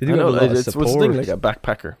do have a lot of support. It's thing like a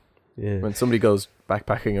backpacker. Yeah. When somebody goes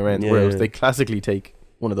backpacking around the world, they classically take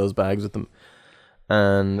one of those bags with them,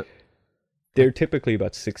 and they're typically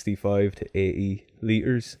about 65 to 80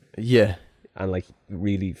 liters. Yeah. And like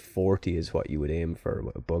really 40 is what you would aim for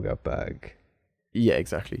with a bug out bag. Yeah,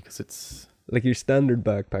 exactly, because it's like your standard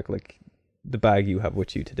backpack. Like the bag you have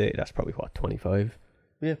with you today, that's probably what, 25.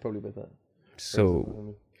 Yeah, probably about that.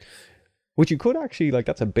 So, which you could actually, like,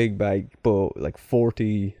 that's a big bag, but like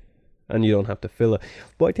 40, and you don't have to fill it.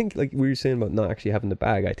 But I think, like we were saying about not actually having the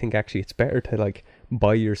bag, I think actually it's better to like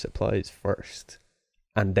buy your supplies first,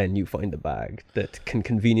 and then you find a bag that can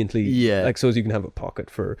conveniently, like, so as you can have a pocket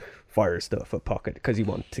for fire stuff, a pocket because you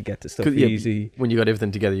want to get the stuff easy. When you got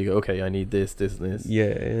everything together, you go, okay, I need this, this, and this.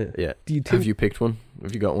 Yeah. Do you have you picked one?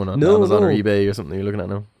 Have you got one on No, Amazon no. or eBay or something you're looking at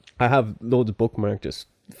now? I have loads of bookmarked just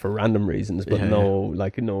for random reasons, but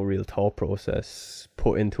no real thought process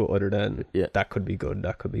put into it other than that could be good,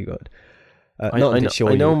 that could be good. I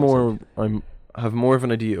have more of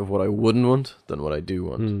an idea of what I wouldn't want than what I do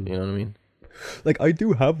want. You know what I mean? Like, I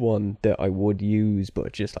do have one that I would use, but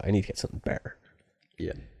it's just like, I need to get something better.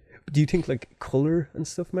 Yeah. Do you think like color and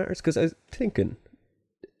stuff matters? Because I was thinking,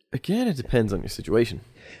 again, it depends on your situation.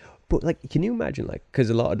 But like, can you imagine, like, because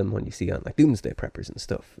a lot of them, when you see on like Doomsday Preppers and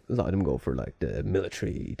stuff, a lot of them go for like the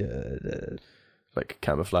military, the like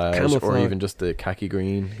camouflage, or even just the khaki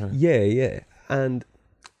green. Yeah. And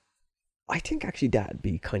I think actually that'd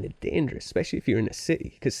be kind of dangerous, especially if you're in a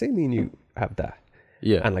city. Because say me and you have that.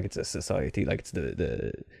 Yeah. And like, it's a society, like it's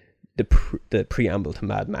the preamble to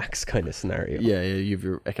Mad Max kind of scenario. Yeah, you have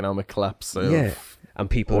your economic collapse. And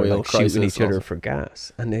people are like shooting each other for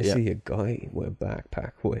gas, and they see a guy with a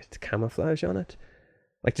backpack with camouflage on it.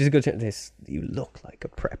 Like, there's a good chance you look like a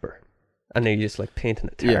prepper, and they're just like painting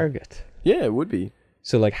a target. Yeah, it would be.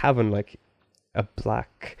 So like having like a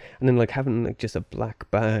black, and then like having like just a black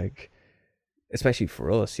bag, especially for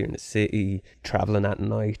us here in the city, traveling at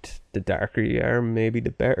night, the darker you are, maybe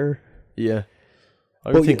the better. Yeah.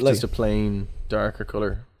 I would think just a plain darker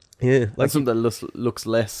colour. Yeah. Like something that looks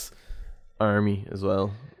less army as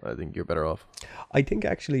well. I think you're better off. I think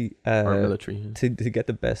actually or military. To get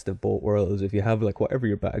the best of both worlds, if you have like whatever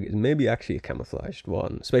your bag is, maybe actually a camouflaged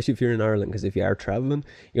one, especially if you're in Ireland, because if you are travelling,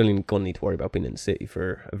 you're only going to need to worry about being in the city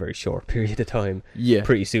for a very short period of time. Yeah.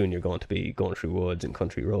 Pretty soon you're going to be going through woods and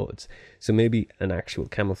country roads. So maybe an actual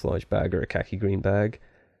camouflage bag or a khaki green bag,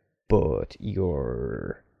 but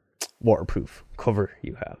your waterproof cover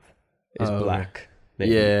you have is black.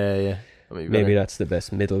 Maybe. Yeah. Maybe that's the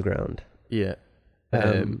best middle ground. Yeah.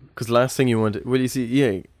 Because last thing you want, you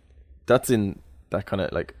see, that's in that kind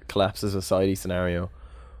of like collapse of society scenario,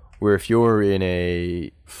 where if you're in a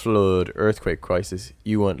flood earthquake crisis,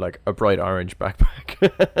 you want like a bright orange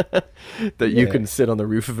backpack that you can sit on the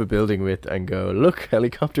roof of a building with and go, look,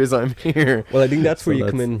 helicopters, I'm here. Well, I think that's where you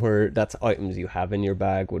come in, where that's items you have in your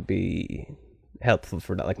bag would be helpful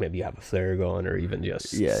for that. Like maybe you have a flare gun, or even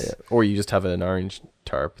just or you just have an orange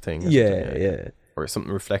tarp thing. Or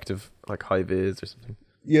something reflective, like high vis or something.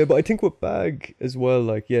 Yeah, but I think with bag as well,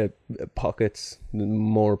 like, pockets, the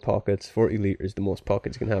more pockets, 40 litres, the most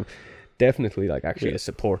pockets you can have. Definitely, like, actually a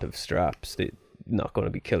supportive straps, they're not going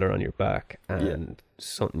to be killer on your back, and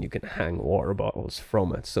something you can hang water bottles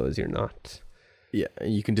from it, so as you're not... Yeah,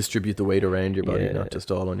 you can distribute the weight around your body, not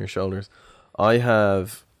just all on your shoulders. I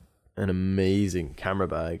have an amazing camera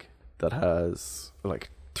bag that has, like,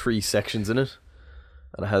 3 sections in it.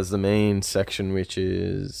 And it has the main section, which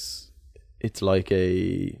is, it's like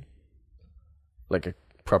a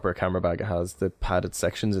proper camera bag. It has the padded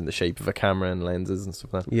sections in the shape of a camera and lenses and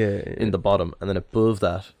stuff like that. In the bottom. And then above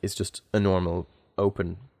that is just a normal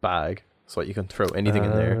open bag, so you can throw anything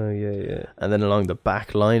in there. And then lined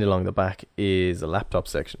along the back is a laptop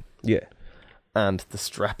section. Yeah. And the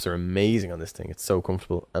straps are amazing on this thing. It's so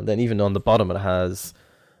comfortable. And then even on the bottom it has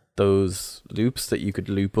those loops that you could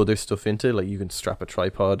loop other stuff into, like you can strap a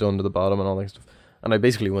tripod under the bottom and all that stuff. And I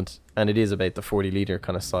basically want, and it is about the 40 litre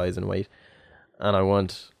kind of size and weight, and I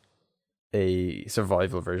want a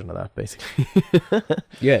survival version of that, basically.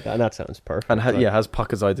 That sounds perfect. And has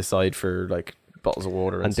pockets either side for like bottles of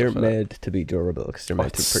water, and they're made to be durable, because they're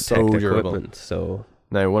meant to protect equipment. So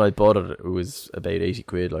now when I bought it, it was about 80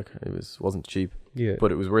 quid. Like, it wasn't cheap,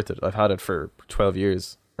 but it was worth it. I've had it for 12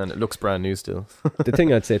 years and it looks brand new still. The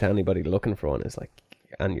thing I'd say to anybody looking for one is, like,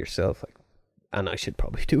 and yourself, like, and I should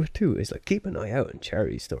probably do it too, is like, keep an eye out in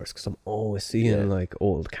charity stores, because I'm always seeing like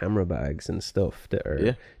old camera bags and stuff that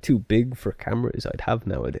are too big for cameras I'd have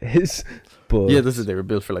nowadays. But they were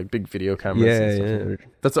built for like big video cameras. And stuff.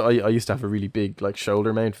 That's what I used to have a really big like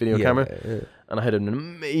shoulder mount video camera, and I had an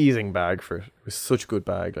amazing bag for it. It was such a good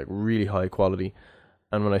bag, like really high quality.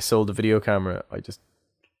 And when I sold the video camera, I just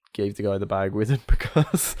gave the guy the bag with it,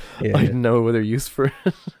 because I had no other use for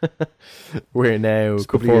it. Where now, just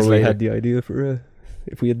a couple of years later, had the idea for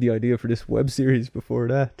if we had the idea for this web series before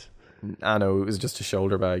that. I know, it was just a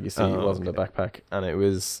shoulder bag, you see. It wasn't a backpack, and it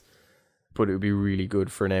was but it would be really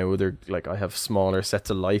good for now. Like I have smaller sets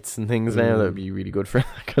of lights and things now. That would be really good for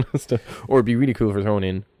that kind of stuff. Or it'd be really cool for throwing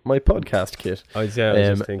in my podcast kit. I was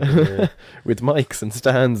just thinking, with mics and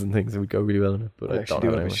stands and things. It would go really well in it. But I I actually don't do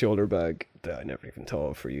have have a it anyway. shoulder bag that I never even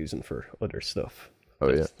thought of for using for other stuff. Oh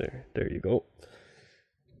yeah. Just there you go.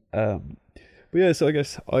 But yeah, so I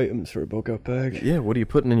guess items for a bug out bag. Yeah, what are you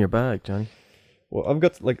putting in your bag, Johnny? Well, I've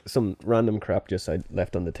got like some random crap just I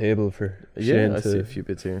left on the table for Yeah, Shane I see a to few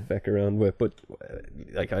bits here. feck around with. But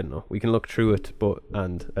like, I don't know, we can look through it,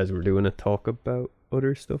 and as we're doing it, talk about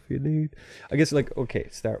other stuff you need. I guess like, okay,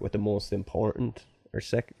 start with the most important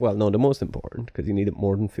the most important, because you need it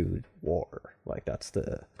more than food, water. Like that's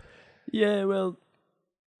the... Yeah, well,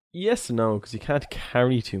 yes and no, because you can't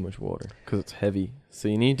carry too much water because it's heavy. So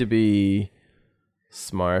you need to be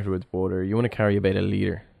smart with water. You want to carry about 1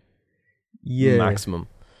 liter maximum,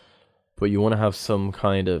 but you want to have some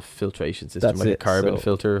kind of filtration system, That's like a it, carbon so-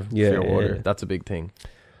 filter for Yeah, your water. yeah. That's a big thing.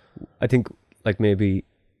 I think like maybe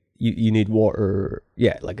you need water,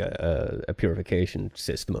 like a purification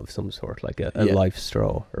system of some sort, like a Yeah. life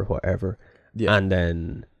straw or whatever, Yeah, and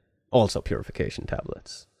then also purification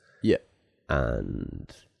tablets, yeah,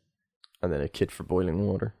 and and then a kit for boiling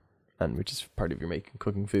water, and which is part of your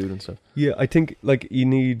cooking food and stuff. yeah, I think like you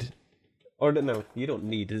need, or no, you don't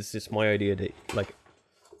need. This is just my idea that like,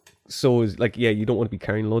 so is like, you don't want to be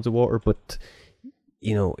carrying loads of water, but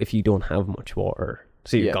if you don't have much water,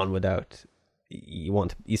 so you're Yeah. gone without.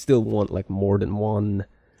 You still want like more than one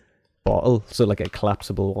bottle, so like a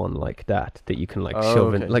collapsible one like that you can like Oh,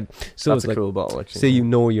 shove okay. in, like, so That's it's a like, cool bottle, actually. say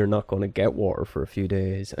you're not going to get water for a few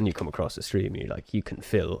days, and you come across the stream, you're like, you can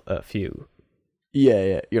fill a few.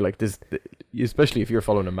 Yeah. You're like this, especially if you're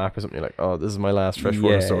following a map or something. You're like, oh, this is my last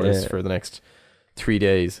freshwater Yeah, source yeah. for the next 3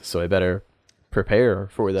 days, so I better prepare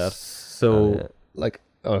for that. So like,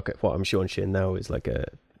 okay, what I'm showing Shane now is like a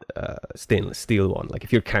stainless steel one. Like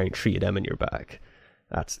if you're carrying 3 of them in your bag,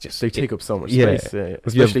 that's just They take up so much Yeah. space, yeah. you have-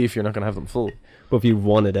 Especially if you're not going to have them full. But if you have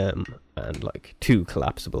one of them and like 2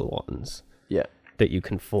 collapsible ones, Yeah. that you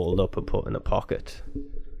can fold up and put in a pocket.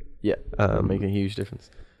 Yeah, that'll Um, make a huge difference.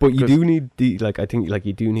 But you 'Cause- do need I think like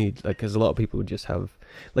you do need, like, because a lot of people would just have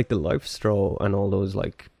like the life straw and all those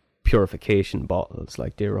like purification bottles,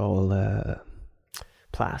 like they're all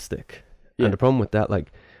plastic. Yeah. And the problem with that,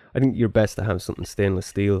 like, I think you're best to have something stainless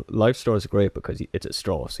steel. Life straw is great because it's a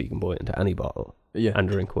straw, so you can put it into any bottle Yeah. and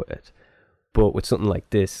drink with it. But with something like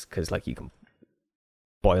this, because like you can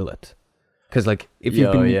boil it, because like if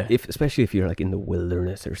you've been, especially if you're like in the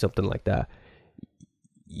wilderness or something like that,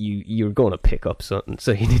 you're going to pick up something,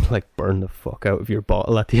 so you need to like burn the fuck out of your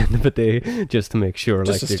bottle at the end of the day just to make sure,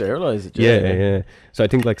 Just like, to sterilize it. yeah. So I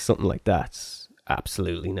think like something like that's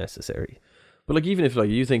absolutely necessary. But like, even if like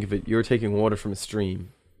you think of it, you're taking water from a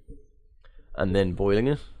stream and then boiling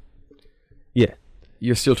it. Yeah.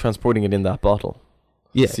 You're still transporting it in that bottle.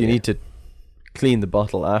 Yeah. So you need to clean the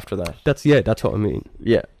bottle after that. That's what I mean.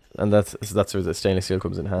 Yeah. And that's where the stainless steel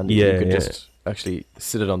comes in handy. Yeah, You can yeah. just actually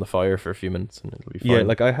sit it on the fire for a few minutes and it'll be fine. Yeah,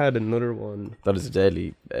 like I had another one. That is a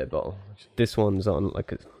deadly bottle. This one's on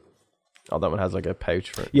like a... Oh, that one has like a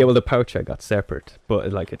pouch for it. Yeah, well, the pouch I got separate,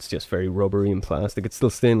 but like it's just very rubbery and plastic. It's still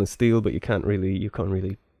stainless steel, but you can't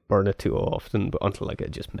really burn it too often, but until like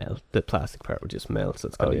it just melts. The plastic part would just melt, so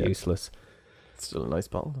it's kind of useless. It's still a nice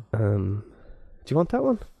bottle. Do you want that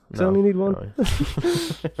one? Because I No, only need one. no.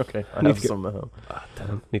 Okay, I Need have to get- some at home. Ah,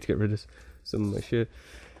 damn. Need to get rid of some of my shit.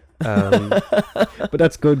 But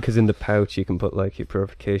that's good because in the pouch you can put like your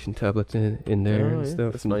purification tablets in there and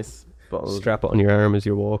stuff. It's a nice bottle. Strap it on your arm as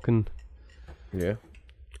you're walking. Yeah,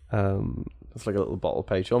 Um, it's like a little bottle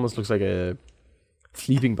pouch. Almost looks like a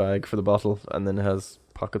sleeping bag for the bottle, and then it has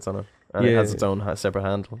pockets on it, and it Yeah. has its own separate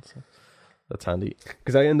handle. So that's handy.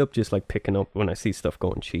 because I end up just like picking up when I see stuff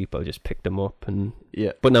going cheap. I'll just pick them up and.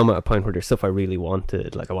 Yeah, But now I'm at a point where there's stuff I really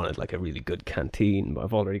wanted. Like I wanted like a really good canteen, but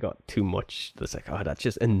I've already got too much. That's like, oh, that's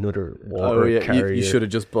just another water carrier. You should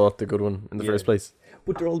have just bought the good one in the Yeah. first place.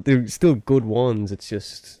 But they're still good ones. It's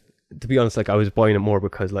just, to be honest, like I was buying it more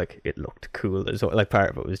because like it looked cool. So like part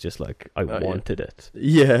of it was just like I Oh, yeah. wanted it.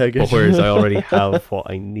 Yeah, I But guess. whereas I already have what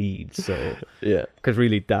I need, so Yeah, because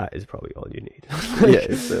really that is probably all you need. yeah,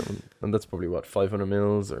 it's, and that's probably what 500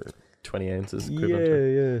 mils or 20 ounces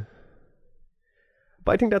equivalent. yeah.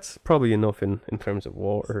 But I think that's probably enough in terms of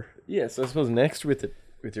water. Yeah, so I suppose next with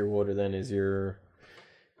your water then is your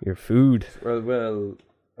Food. well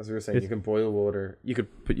as we were saying, It's- you can boil water. You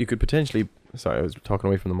could potentially, sorry, I was talking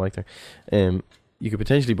away from the mic there. You could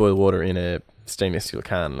potentially boil water in a stainless steel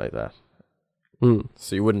can like that. Mm.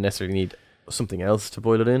 So you wouldn't necessarily need something else to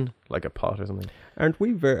boil it in, like a pot or something. Aren't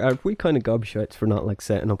we kind of gobshites for not like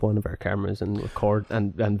setting up one of our cameras and record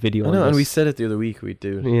and video? I know, on and this? we said it the other week we'd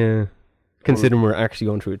do it. Yeah. Considering we're actually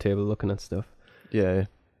going through a table looking at stuff. Yeah.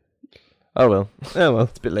 Oh well. Oh well.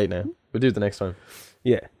 It's a bit late now. We'll do it the next time.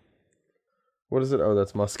 Yeah. What is it? Oh,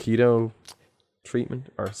 that's mosquito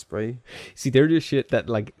treatment or spray. See, they're just shit that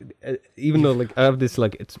like, even though like I have this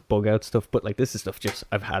like it's bug out stuff, but like this is stuff just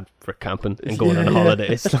I've had for camping and going on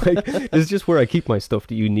holidays. Like this is just where I keep my stuff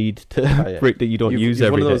that you need to that you don't use you've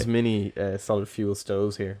every one of day. those mini solid fuel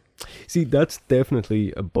stoves here. See, that's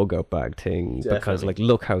definitely a bug out bag thing because Definitely. like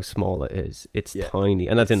look how small it is. It's tiny,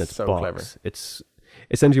 and that's in its So box. clever. It's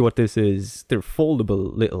essentially what this is. They're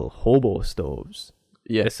foldable little hobo stoves.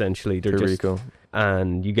 Yeah, Essentially, they're really just cool.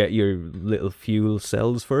 and you get your little fuel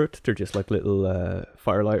cells for it. They're just like little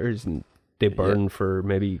firelighters, and they burn for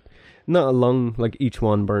maybe not a long. Like each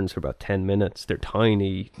one burns for about 10 minutes. They're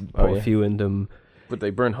tiny. Put a few in them. But they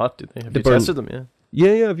burn hot, did they? Have They you burn- tested them? Yeah.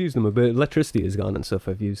 Yeah, I've used them a bit. Electricity is gone and stuff.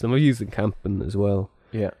 I've used them. I've used them camping as well.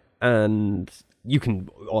 Yeah. And you can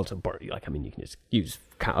also burn. Like I mean, you can just use.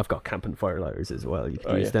 I've got camping firelighters as well. You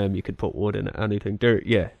can use them. You could put wood in it. Anything.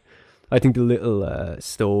 I think the little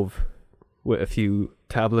stove with a few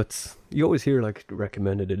tablets. You always hear like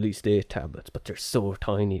recommended at least 8 tablets, but they're so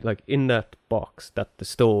tiny. Like in that box, that the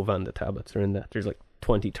stove and the tablets are in that. There's like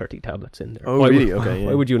 20-30 tablets in there. Oh, why really? Would, Okay.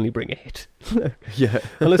 Why would you only bring 8? Yeah.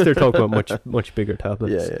 Unless they're talking about much bigger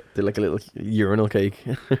tablets. Yeah. They're like a little urinal cake.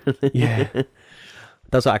 Yeah.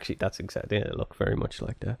 That's exactly it. They look very much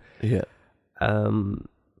like that. Yeah.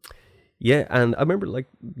 Yeah, and I remember like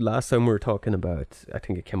last time we were talking about, I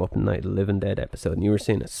think it came up in Night of the Living Dead episode, and you were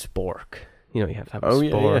saying a spork. You know, you have to have a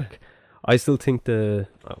spork. Yeah. I still think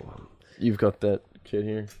You've got that kid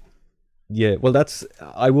here. yeah, well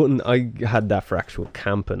I had that for actual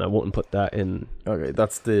camping. I wouldn't put that in. Okay,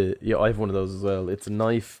 that's I have one of those as well. It's a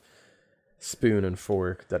knife, spoon, and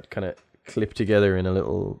fork that kind of clip together in a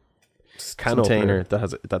little Can container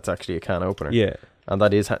that's actually a can opener. Yeah. And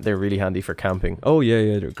they're really handy for camping. Oh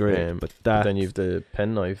yeah, they're great. But then you've the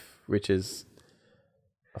pen knife, which is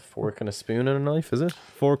a fork and a spoon and a knife, is it?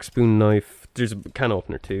 Fork, spoon, knife. There's a can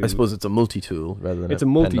opener too. I suppose it's a multi-tool rather than it's a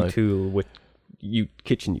pen knife. multi-tool with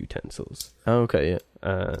kitchen utensils. Oh, okay, yeah.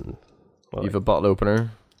 And You've a bottle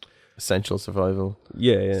opener, essential survival.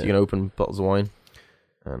 Yeah. So you can open bottles of wine.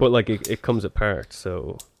 But like it comes apart,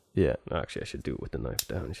 so yeah. Actually, I should do it with the knife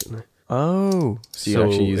down, shouldn't I? Oh, so you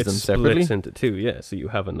actually use them separately? It splits into 2, yeah. So you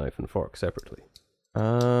have a knife and fork separately.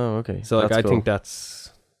 Oh, okay. So like that's I cool. think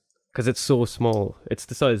that's because it's so small. It's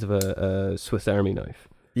the size of a Swiss Army knife.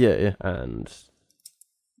 Yeah. And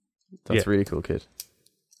that's really cool, kid.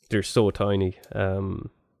 They're so tiny.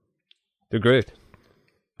 They're great.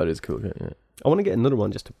 That is cool, kid. Yeah. I want to get another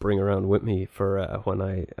one just to bring around with me for when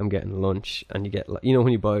I am getting lunch, and you get like when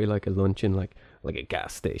you buy like a lunch in like a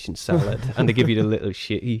gas station salad, and they give you the little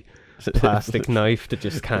shitty plastic knife that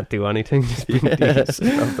just can't do anything. Just bring these.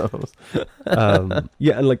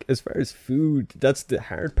 Yeah, and like as far as food, that's the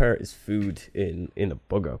hard part is food in a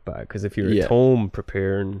bug out bag, because if you're at home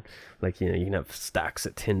preparing, like you can have stacks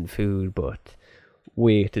of tinned food, but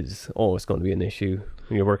weight is always going to be an issue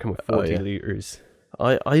when you're working with 40 liters.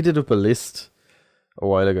 I did up a list a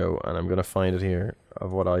while ago, and I'm gonna find it here,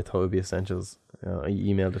 of what I thought would be essentials. I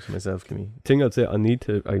emailed it to myself. Thing I'd say,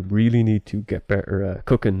 I really need to get better at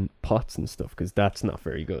cooking pots and stuff, because that's not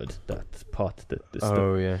very good. That pot, the stuff.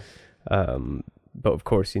 Oh yeah. But of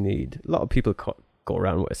course you need, a lot of people go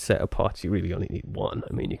around with a set of pots. You really only need one.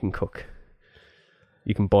 I mean, you can cook,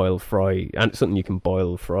 you can boil, fry, and something you can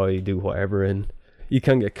boil, fry, do whatever in. You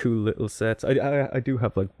can get cool little sets. I do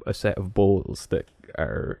have like a set of bowls that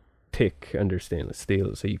are thick and they're stainless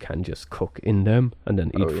steel, so you can just cook in them and then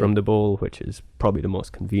eat from the bowl, which is probably the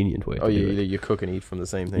most convenient way to do it. You cook and eat from the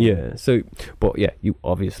same thing. Yeah, so, but yeah, you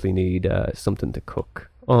obviously need something to cook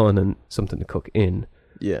on and something to cook in.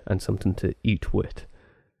 Yeah. And something to eat with.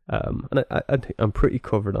 And I think I'm pretty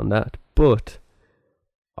covered on that, but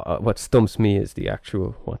what stumps me is the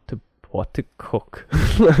actual what to cook.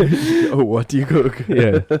 Oh, what do you cook?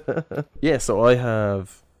 Yeah. Yeah, so I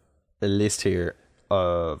have a list here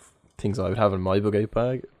of things I would have in my bug out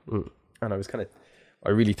bag. And I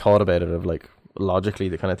really thought about it, of like logically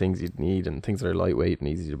the kind of things you'd need and things that are lightweight and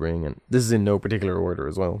easy to bring. And this is in no particular order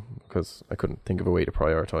as well, because I couldn't think of a way to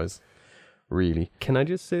prioritize, really. Can I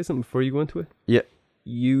just say something before you go into it? Yeah.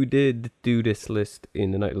 You did do this list in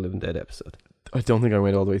the Night of the Living Dead episode. I don't think I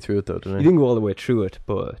went all the way through it though, did I? You didn't go all the way through it,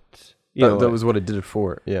 but that was what I did it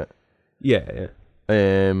for. Yeah. Yeah.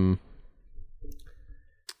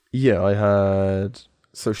 Yeah, I had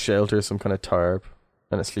shelter, some kind of tarp,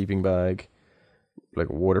 and a sleeping bag, like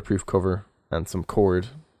a waterproof cover, and some cord.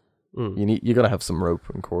 Mm. You gotta have some rope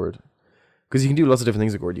and cord, because you can do lots of different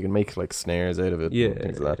things with cord. You can make like snares out of it, Yeah, and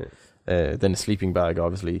things like that. Then a sleeping bag,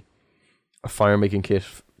 obviously, a fire making kit.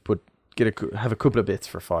 But have a couple of bits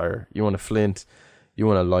for fire. You want a flint, you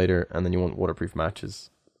want a lighter, and then you want waterproof matches,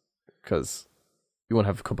 because you want to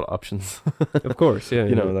have a couple of options. Of course, yeah.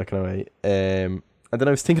 You know, that kind of way. And then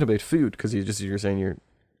I was thinking about food, because you're saying you're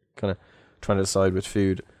kind of trying to decide with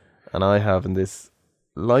food, and I have in this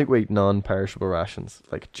lightweight non-perishable rations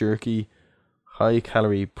like jerky, high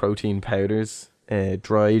calorie protein powders,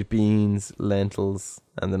 dried beans, lentils,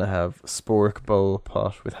 and then I have spork bowl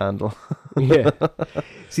pot with handle. Yeah.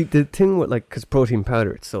 See, the thing with like, because protein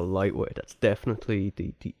powder, it's so lightweight, that's definitely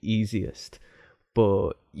the easiest,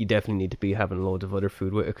 but you definitely need to be having loads of other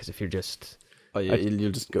food with it, because if you're just... Oh yeah,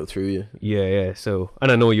 you'll just go through you. Yeah, so,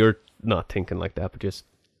 and I know you're not thinking like that, but just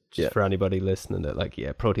Yeah. for anybody listening, that like,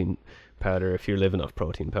 yeah, protein powder, if you're living off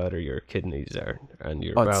protein powder, your kidneys are, and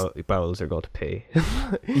your bowels are going to pay.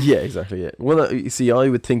 Yeah, exactly. Yeah. Well, you see, I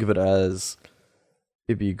would think of it as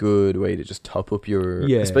it'd be a good way to just top up your.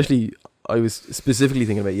 Yeah. Especially, I was specifically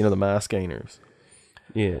thinking about the mass gainers,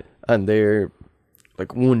 Yeah. and they're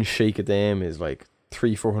like one shake of them is like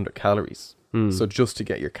 300-400 calories. Mm. So just to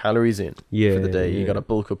get your calories in Yeah, for the day, you yeah. got to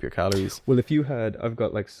bulk up your calories. Well, if you had, I've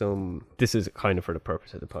got like some, this is kind of for the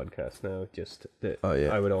purpose of the podcast now, just that Oh yeah.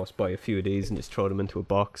 I would always buy a few of these and just throw them into a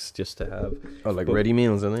box just to have. Oh, like but- ready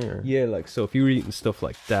meals, are they? Or? Yeah, like, so if you were eating stuff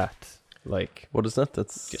like that, like What is that?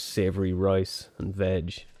 That's just savory rice and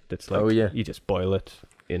veg, that's like, Oh, yeah. you just boil it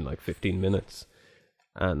in like 15 minutes.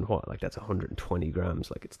 And what, like that's 120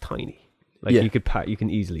 grams, like it's tiny. Like Yeah. you can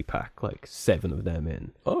easily pack like 7 of them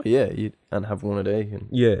in. Oh yeah, and have one a day. And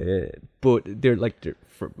Yeah, but they're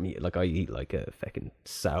for me, like I eat like a fucking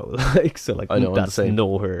sow, like, so like I know, I'm the that's same.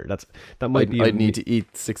 nowhere. That might be. I'd need to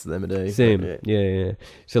eat 6 of them a day. same. Yeah. Yeah.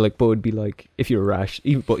 So like, but it'd be like if you're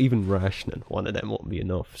even rationing, one of them won't be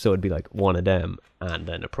enough. So it'd be like one of them and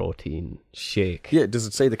then a protein shake. Yeah, does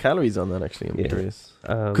it say the calories on that actually? I'm Yeah. curious.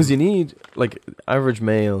 Because Because you need, like, average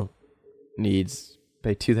male needs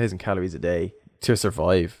about 2,000 calories a day to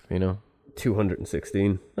survive,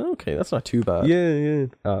 216. Okay, that's not too bad. Yeah.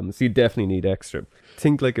 So you definitely need extra.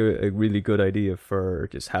 Think like a really good idea for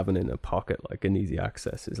just having in a pocket, like an easy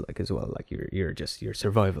access, is like as well, like your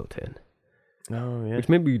survival tin. Oh, yeah. Which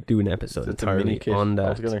maybe we do an episode It's a mini entirely kit on that.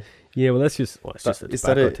 altogether. Yeah, well, it's just a Is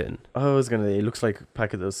that tobacco a- tin. Oh, I was going to say, it looks like a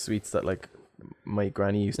pack of those sweets that, like, my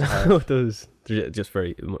granny used to Oh, have. it does. They're just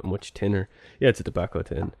very much thinner. Yeah, it's a tobacco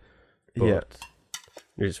tin. But Yeah.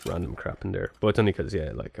 there's just random crap in there. But it's only because,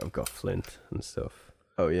 yeah, like I've got flint and stuff.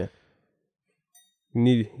 Oh, yeah. You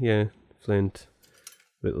need, flint,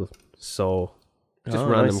 little saw, just Oh,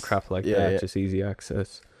 random nice. crap like Yeah, that, yeah. just easy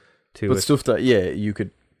access to But it. stuff that, you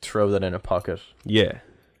could throw that in a pocket. Yeah,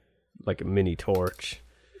 like a mini torch.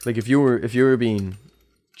 Like, if you were being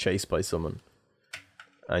chased by someone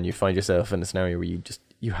and you find yourself in a scenario where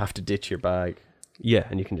you have to ditch your bag, Yeah,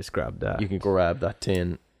 and you can just grab that. you can grab that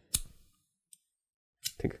tin.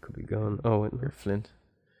 I think it could be gone. Oh, wait, no. Your flint.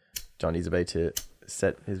 Johnny's about to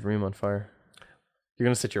set his room on fire. You're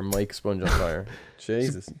gonna set your mic sponge on fire.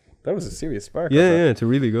 Jesus, that was a serious spark. Yeah, it's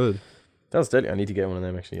really good. That was deadly. I need to get one of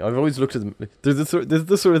them actually. I've always looked at them. There's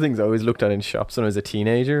the sort of things I always looked at in shops when I was a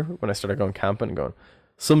teenager. When I started going camping and going,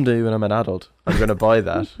 someday when I'm an adult, I'm gonna buy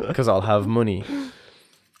that because I'll have money.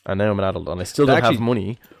 And now I'm an adult and I still don't have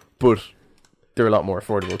money, but they're a lot more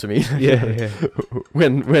affordable to me. Yeah.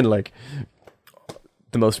 when like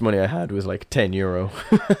the most money I had was like €10,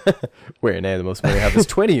 where now the most money I have is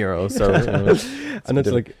 €20. So And that's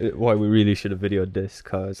like why we really should have videoed this,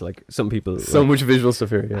 because like some people so much visual stuff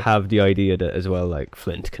here. Yeah. have the idea that as well, like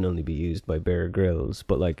flint can only be used by Bear Grylls,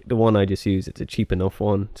 but like the one I just use, it's a cheap enough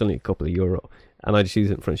one. It's only a couple of euro, and I just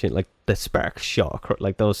use it in front of shit. Like the sparks shot,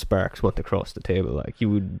 like those sparks went across the table. Like you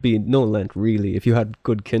would be no length really if you had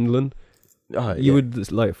good kindling. You would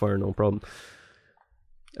just light a fire, no problem.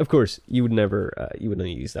 Of course, you would never. You would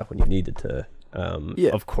only use that when you needed to.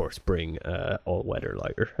 Of course, bring all-weather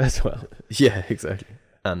lighter as well. Yeah, exactly.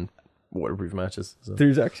 And waterproof matches. So.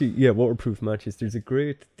 There's actually waterproof matches. There's a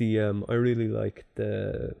great I really like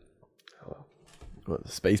the. What,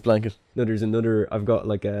 the space blanket. No, there's another. I've got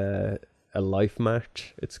like a life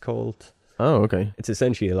match. It's called. Oh, okay. It's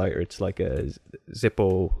essentially a lighter. It's like a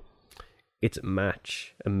Zippo. It's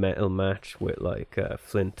a metal match with like a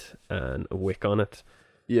flint and a wick on it.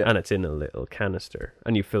 Yeah. And it's in a little canister,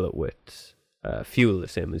 and you fill it with fuel the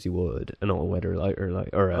same as you would an all-weather lighter,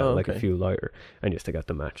 like a fuel lighter, and you just take out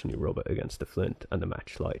the match and you rub it against the flint, and the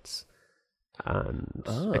match lights. and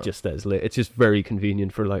Ah. it just stays lit. It's just very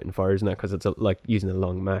convenient for lighting fires now because it's like using a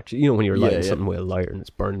long match. You know, when you're Yeah, lighting yeah. something with a lighter and it's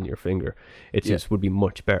burning your finger, it Yeah. just would be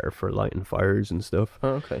much better for lighting fires and stuff. Oh,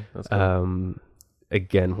 okay. That's good.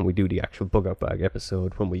 Again, when we do the actual bug out bag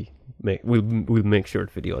episode, when we'll make sure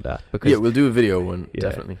to video that because Yeah, we'll do a video one, Yeah.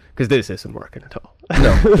 definitely. because this isn't working at all.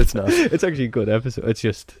 No, it's not. It's actually a good episode. It's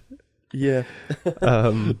just Yeah.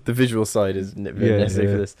 The visual side is very Yeah, necessary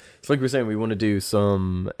yeah. for this. It's like we were saying, we want to do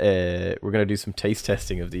some. We're going to do some taste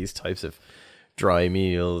testing of these types of dry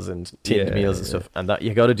meals and tinned Yeah, meals and yeah. stuff, and that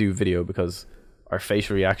you got to do video because our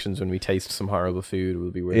facial reactions when we taste some horrible food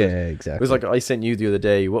will be weird. yeah, It exactly. was like I sent you the other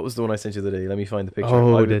day. What was the one I sent you the other day? Let me find the picture.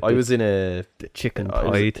 Oh, I was in a the chicken I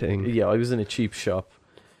was- pie thing. Yeah, I was in a cheap shop,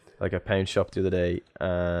 like a pound shop the other day,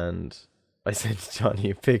 and I sent Johnny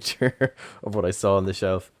a picture of what I saw on the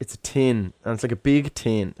shelf. It's a tin, and it's like a big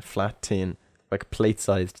tin, flat tin, like a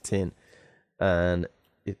plate-sized tin, and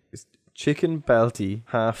it's chicken Balti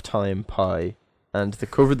half-time pie, and the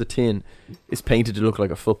cover of the tin is painted to look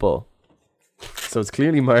like a football. So it's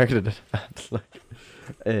clearly marketed at like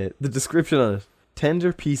the description on it: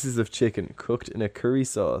 tender pieces of chicken cooked in a curry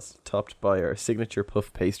sauce, topped by our signature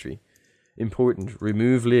puff pastry. Important: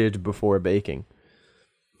 remove lid before baking.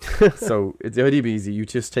 So the idea be easy. You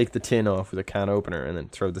just take the tin off with a can opener and then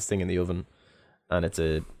throw this thing in the oven, and it's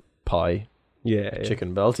a pie, Yeah,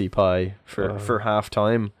 chicken Balti pie Oh. for half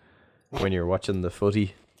time when you're watching the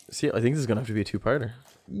footy. See, I think this is gonna have to be a two-parter.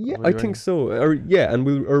 Yeah, What do I you think reckon? so. Or yeah, and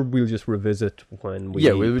we'll just revisit when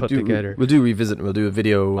we We'll put do together. We'll do revisit. And we'll do a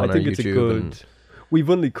video on I think our it's a YouTube. good. And, We've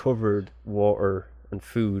only covered water and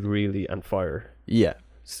food really and fire. yeah,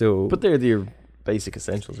 So, but they're your basic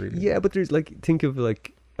essentials, really. yeah, but there's like think of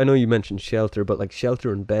like I know you mentioned shelter, but like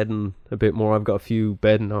shelter and bedding a bit more. I've got a few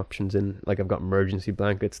bedding options in. Like I've got emergency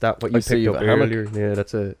blankets. That what you I see picked you up have a hammock. earlier. Yeah,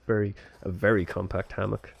 that's a very compact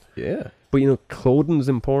hammock. Yeah. But you know, clothing's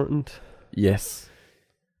important. Yes.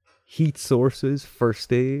 Heat sources,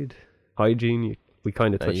 first aid, hygiene. We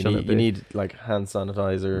kind of touched on it. You need like hand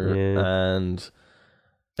sanitizer Yeah. and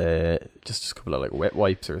just a couple of like wet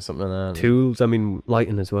wipes or something like that. tools. I mean,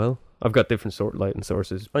 lighting as well. I've got different sort lighting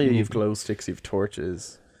sources. Oh yeah, you've glow sticks, you've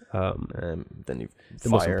torches, Um, then you've the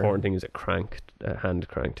fire. most important thing is a hand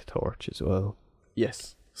cranked torch as well.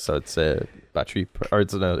 Yes. So it's battery, or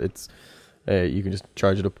it's you can just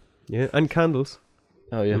charge it up. Yeah, and candles.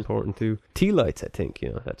 Oh yeah. Important too. Tea lights, I think, you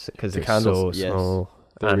know, that's because The they're candles, so yes. small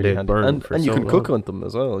They're and really they handy. burn and for and you so can cook long. on them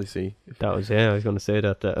as well. You see, That was I was going to say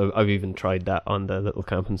that. I've even tried that on the little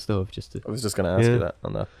camping stove just to. I was just going to ask Yeah. you that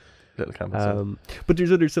on that little campus. But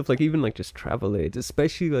there's other stuff like even like just travel aids,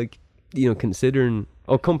 especially like you know considering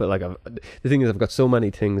compass. Like the thing is, I've got so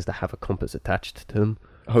many things that have a compass attached to them.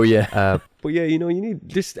 Oh yeah. But yeah, you know, you need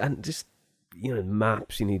just you know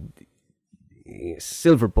maps. You need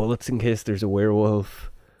silver bullets in case there's a werewolf.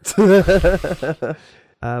 But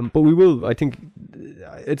we will. I think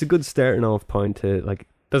it's a good starting off point to like.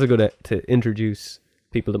 That's a good to introduce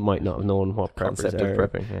people that might not have known what preppers Concept are.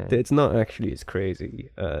 of prepping. Yeah. It's not actually as crazy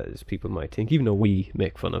as people might think, even though we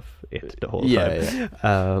make fun of it the whole time.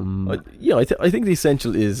 Yeah. I think the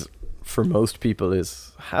essential is for most people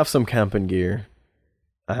is have some camping gear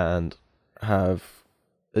and have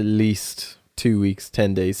at least 2 weeks,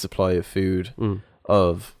 10 days supply of food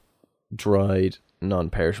of dried,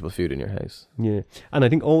 non-perishable food in your house. Yeah, and I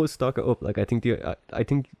think always stock it up. Like I think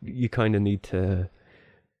you kind of need to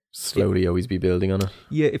Slowly always be building on it.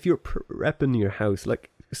 Yeah, if you're prepping your house, like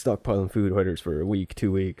stockpiling food, whether it's for a week,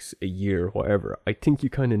 2 weeks, a year, whatever, I think you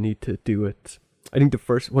kind of need to do it. I think the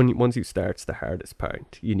first once you start's the hardest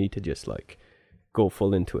part. You need to just like go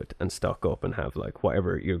full into it and stock up and have like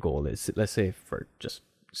whatever your goal is. Let's say for just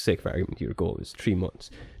sake of argument, your goal is 3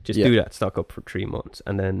 months. Just do that, stock up for 3 months,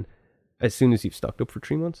 and then as soon as you've stocked up for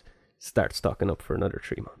 3 months, start stocking up for another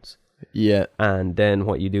 3 months. Yeah. And then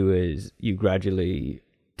what you do is you gradually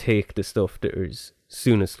take the stuff that is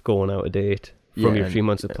soonest going out of date from your 3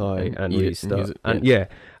 month supply and restock. And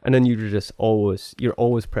then you're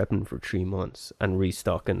always prepping for 3 months and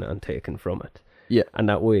restocking and taking from it. Yeah. And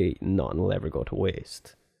that way nothing will ever go to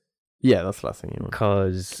waste. Yeah, that's the last thing you want.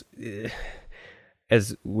 Because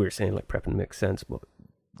as we're saying, like prepping makes sense, but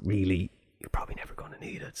really you're probably never going to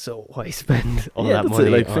need it. So why spend all that money?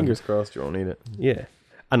 Like fingers crossed you won't need it. Yeah.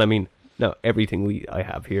 And I mean, now everything I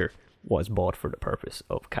have here was bought for the purpose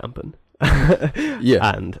of camping.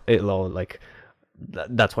 Yeah. And it'll all like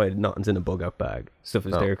that's why nothing's in a bug out bag. Stuff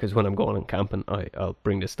is there because when I'm going on camping, I'll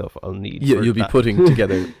bring the stuff I'll need. Yeah, you'll be putting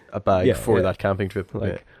together a bag for yeah. that camping trip.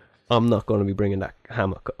 Like I'm not going to be bringing that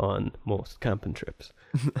hammock on most camping trips,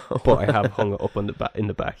 but I have hung it up on in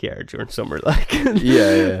the backyard during summer. Like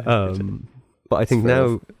But I think fair now,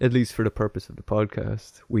 enough. at least for the purpose of the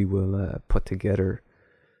podcast, we will put together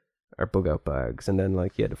our bug out bags, and then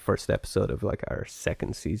the first episode of our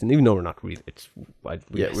second season. Even though we're not really, We'll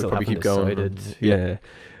still probably haven't keep going. decided. Yeah,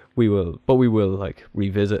 we will, but we will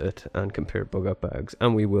revisit it and compare bug out bags,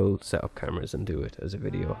 and we will set up cameras and do it as a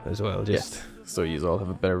video as well. Just So you all have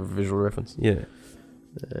a better visual reference. yeah.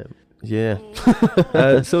 Yeah.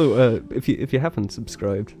 So if you haven't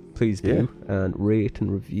subscribed, please do, and rate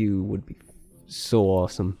and review would be so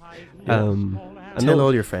awesome. Yeah. And Tell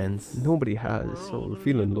all your friends. nobody has, so we're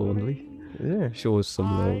feeling lonely. Yeah. Show us some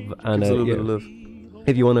love, and Give us a little bit of love.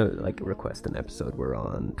 if you want to request an episode, we're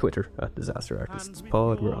on Twitter at Disaster Artists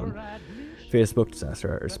Pod. We're on Facebook,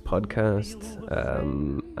 Disaster Artists Podcast,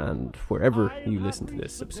 and wherever you listen to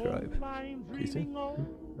this, subscribe. Peace out.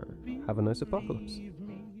 Have a nice apocalypse.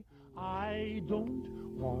 I don't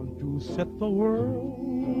want to set the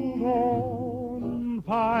world on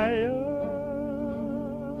fire.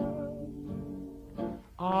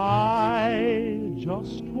 I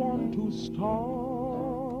just want to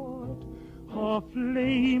start a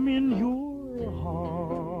flame in your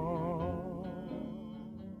heart.